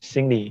但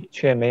心里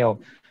却没有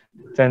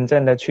真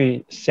正的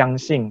去相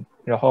信，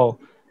然后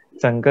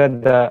整个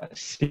的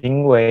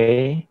行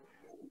为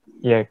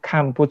也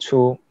看不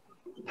出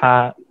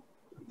他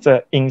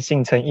这因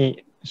信称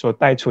义所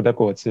带出的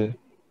果子。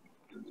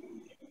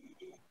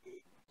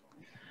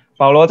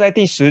保罗在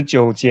第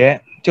19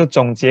节就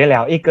总结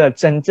了一个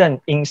真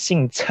正因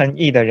信称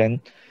义的人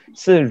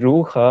是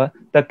如何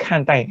的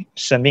看待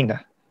生命的。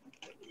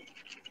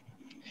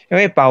因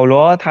为保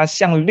罗他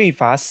向律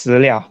法死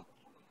了，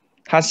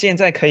他现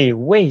在可以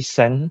为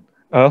神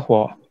而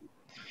活。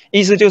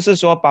意思就是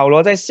说，保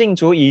罗在信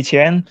主以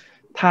前，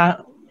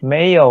他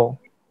没有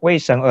为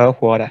神而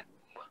活的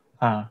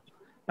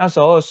那时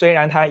候虽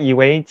然他以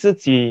为自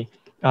己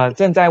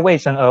正在为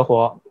神而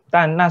活，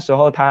但那时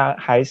候他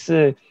还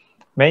是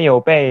没有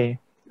被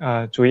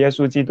主耶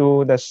稣基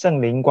督的圣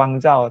灵光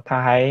照，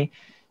他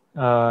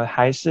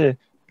还是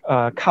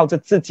靠着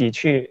自己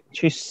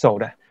去守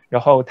的。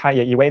然后他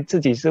也以为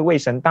自己是为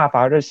神大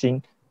发热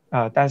心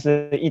但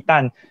是一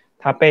旦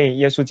他被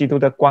耶稣基督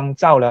的光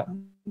照了，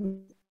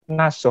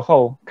那时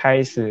候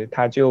开始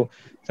他就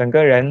整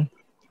个人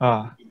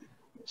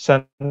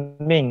生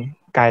命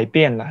改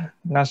变了，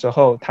那时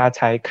候他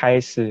才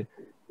开始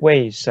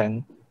为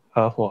神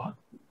而活。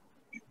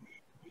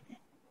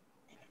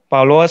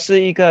保罗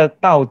是一个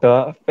道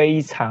德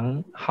非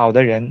常好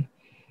的人，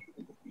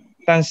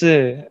但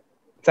是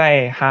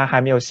在他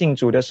还没有信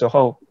主的时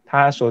候，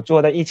他所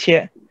做的一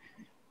切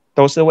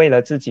都是为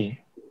了自己。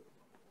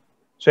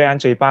虽然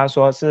嘴巴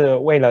说是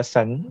为了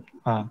神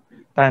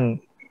但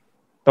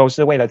都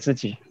是为了自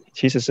己，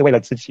其实是为了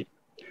自己。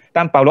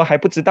但保罗还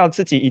不知道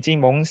自己已经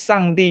蒙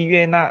上帝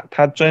悦纳，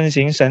他遵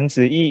行神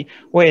旨意，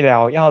为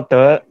了要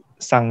得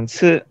赏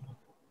赐，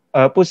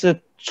而不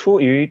是出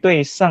于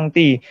对上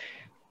帝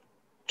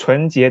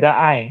纯洁的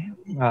爱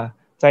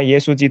在耶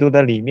稣基督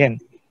的里面。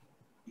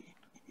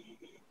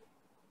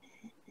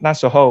那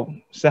时候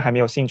是还没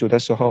有信主的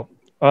时候，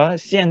而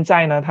现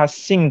在呢，他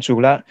信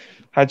主了，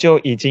他就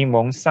已经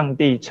蒙上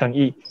帝称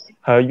义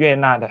和悦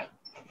纳的，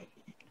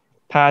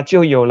他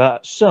就有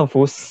了顺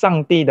服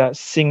上帝的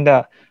新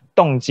的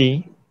动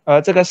机，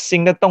而这个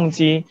新的动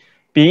机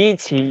比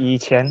起以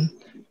前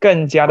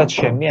更加的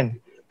全面，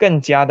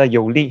更加的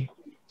有力，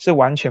是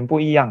完全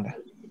不一样的。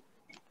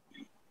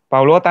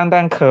保罗单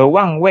单渴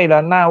望为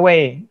了那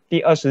位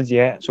第20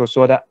节所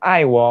说的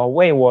爱我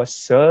为我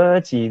舍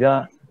己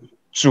的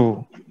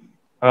主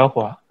而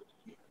活。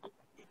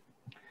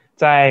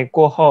在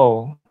过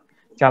后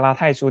加拉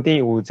太书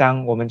第5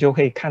章，我们就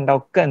会看到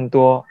更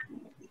多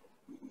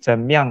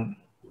怎样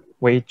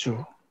为主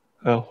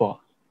而活。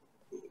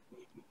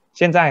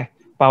现在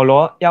保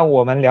罗要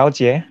我们了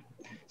解，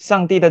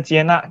上帝的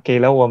接纳给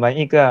了我们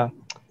一个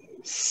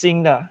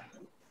新的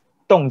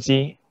动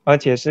机，而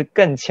且是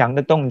更强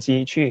的动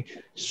机，去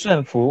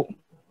顺服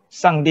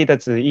上帝的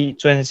旨意，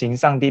遵行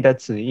上帝的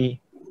旨意。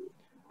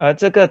而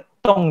这个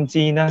动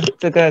机呢，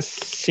这个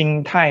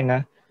心态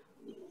呢，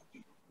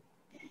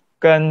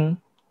跟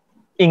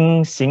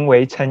因行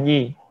为称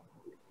义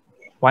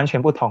完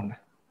全不同的。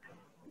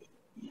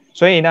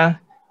所以呢，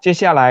接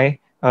下来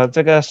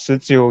这个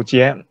19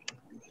节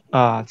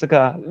这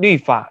个律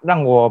法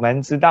让我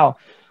们知道，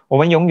我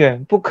们永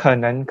远不可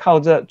能靠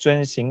着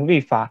遵行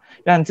律法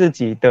让自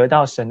己得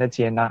到神的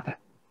接纳的。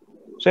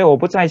所以我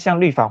不再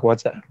向律法活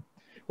着，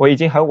我已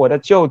经和我的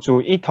救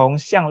主一同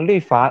向律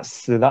法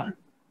死了。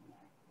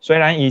虽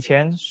然以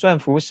前顺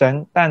服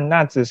神，但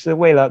那只是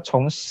为了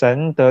从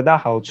神得到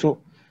好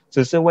处，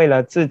只是为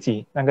了自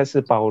己。那个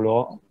是保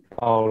罗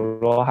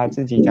他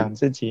自己讲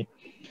自己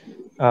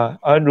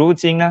而如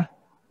今呢，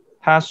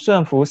他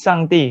顺服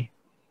上帝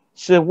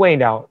是为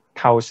了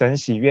讨神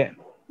喜悦，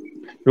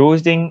如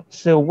今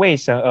是为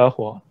神而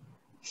活，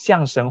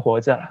向神活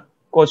着了。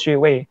过去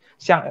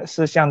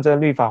是向着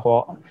律法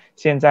活，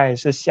现在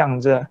是向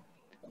着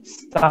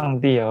上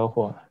帝而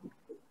活。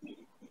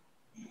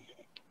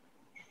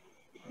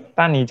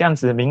当你这样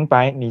子明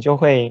白，你就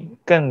会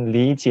更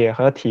理解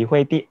和体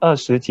会第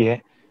20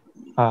节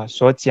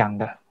所讲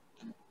的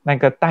那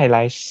个带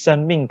来生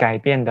命改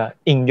变的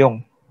应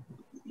用。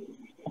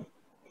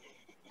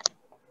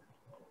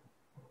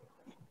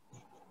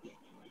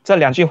这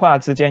两句话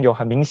之间有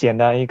很明显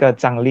的一个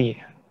张力。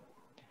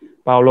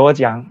保罗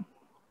讲，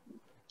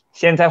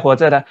现在活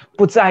着的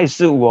不再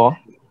是我，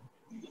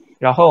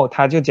然后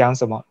他就讲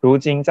什么？如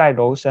今在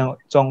肉身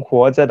中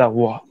活着的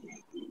我。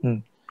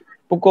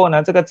不过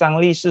呢，这个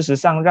张力事实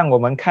上让我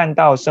们看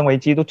到，身为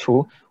基督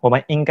徒，我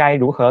们应该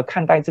如何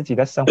看待自己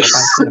的生活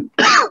方式。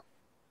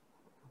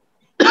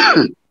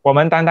我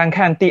们单单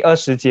看第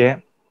20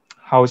节，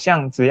好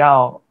像只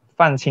要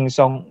放轻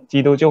松，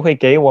基督就会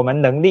给我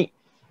们能力，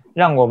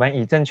让我们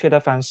以正确的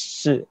方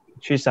式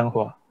去生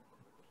活。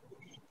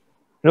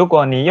如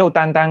果你又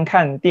单单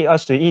看第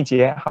21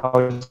节，好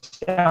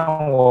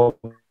像我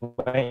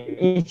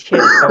们一切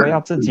都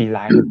要自己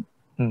来。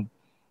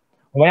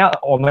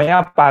我们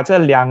要把这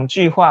两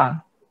句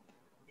话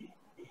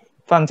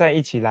放在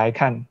一起来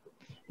看，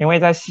因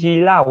为在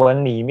希腊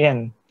文里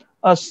面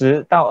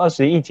20到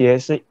21节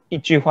是一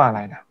句话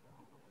来的，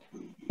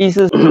意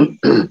思是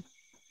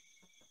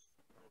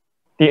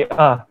第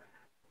二，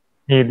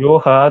你如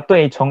何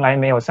对从来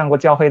没有上过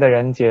教会的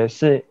人解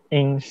释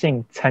因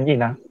信称义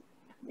呢？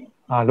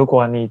如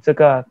果你这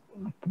个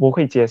不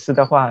会解释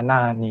的话，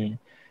那你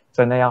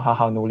真的要好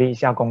好努力一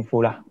下功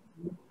夫了。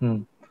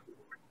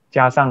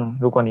加上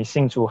如果你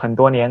信主很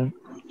多年，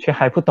却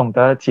还不懂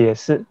得解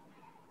释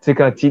这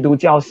个基督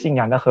教信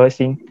仰的核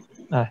心，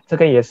这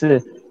个也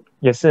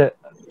是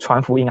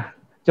传福音啊，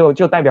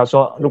就代表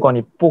说，如果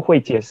你不会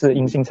解释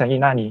因信称义，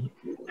那你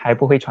还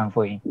不会传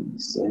福音，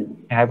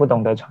你还不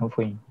懂得传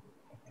福音。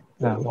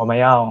我们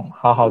要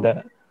好好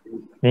的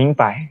明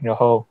白，然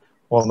后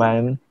我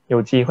们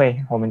有机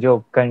会我们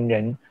就跟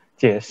人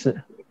解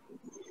释。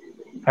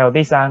还有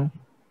第三，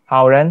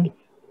好人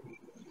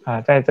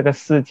在这个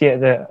世界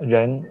的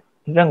人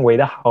认为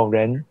的好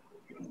人，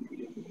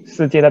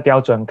世界的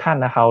标准看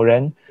的好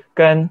人，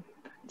跟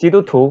基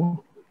督徒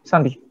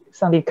上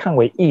帝看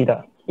为义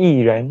的义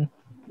人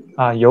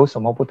有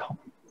什么不同？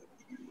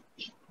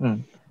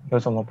有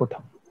什么不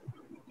同？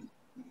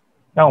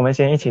让我们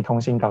先一起同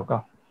心祷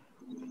告。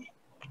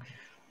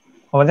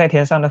我们在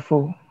天上的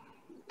父，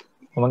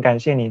我们感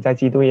谢你在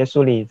基督耶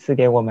稣里赐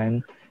给我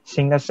们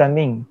新的生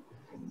命，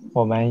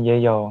我们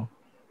也有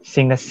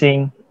新的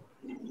心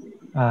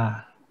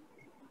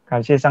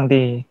感谢上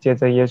帝借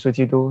着耶稣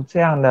基督这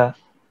样的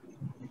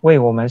为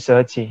我们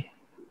舍己，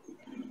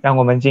让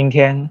我们今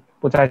天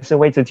不再是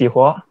为自己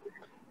活，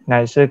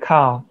乃是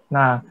靠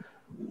那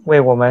为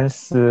我们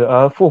死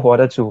而复活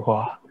的主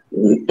活。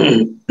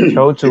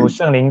求主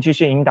圣灵继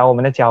续引导我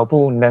们的脚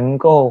步，能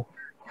够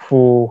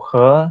符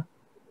合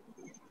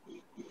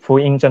福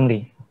音真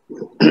理，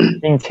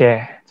并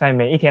且在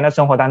每一天的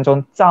生活当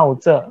中照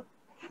着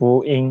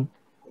福音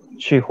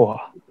去活。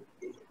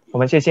我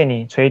们谢谢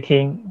你垂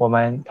听我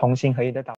们同心合一的祷告。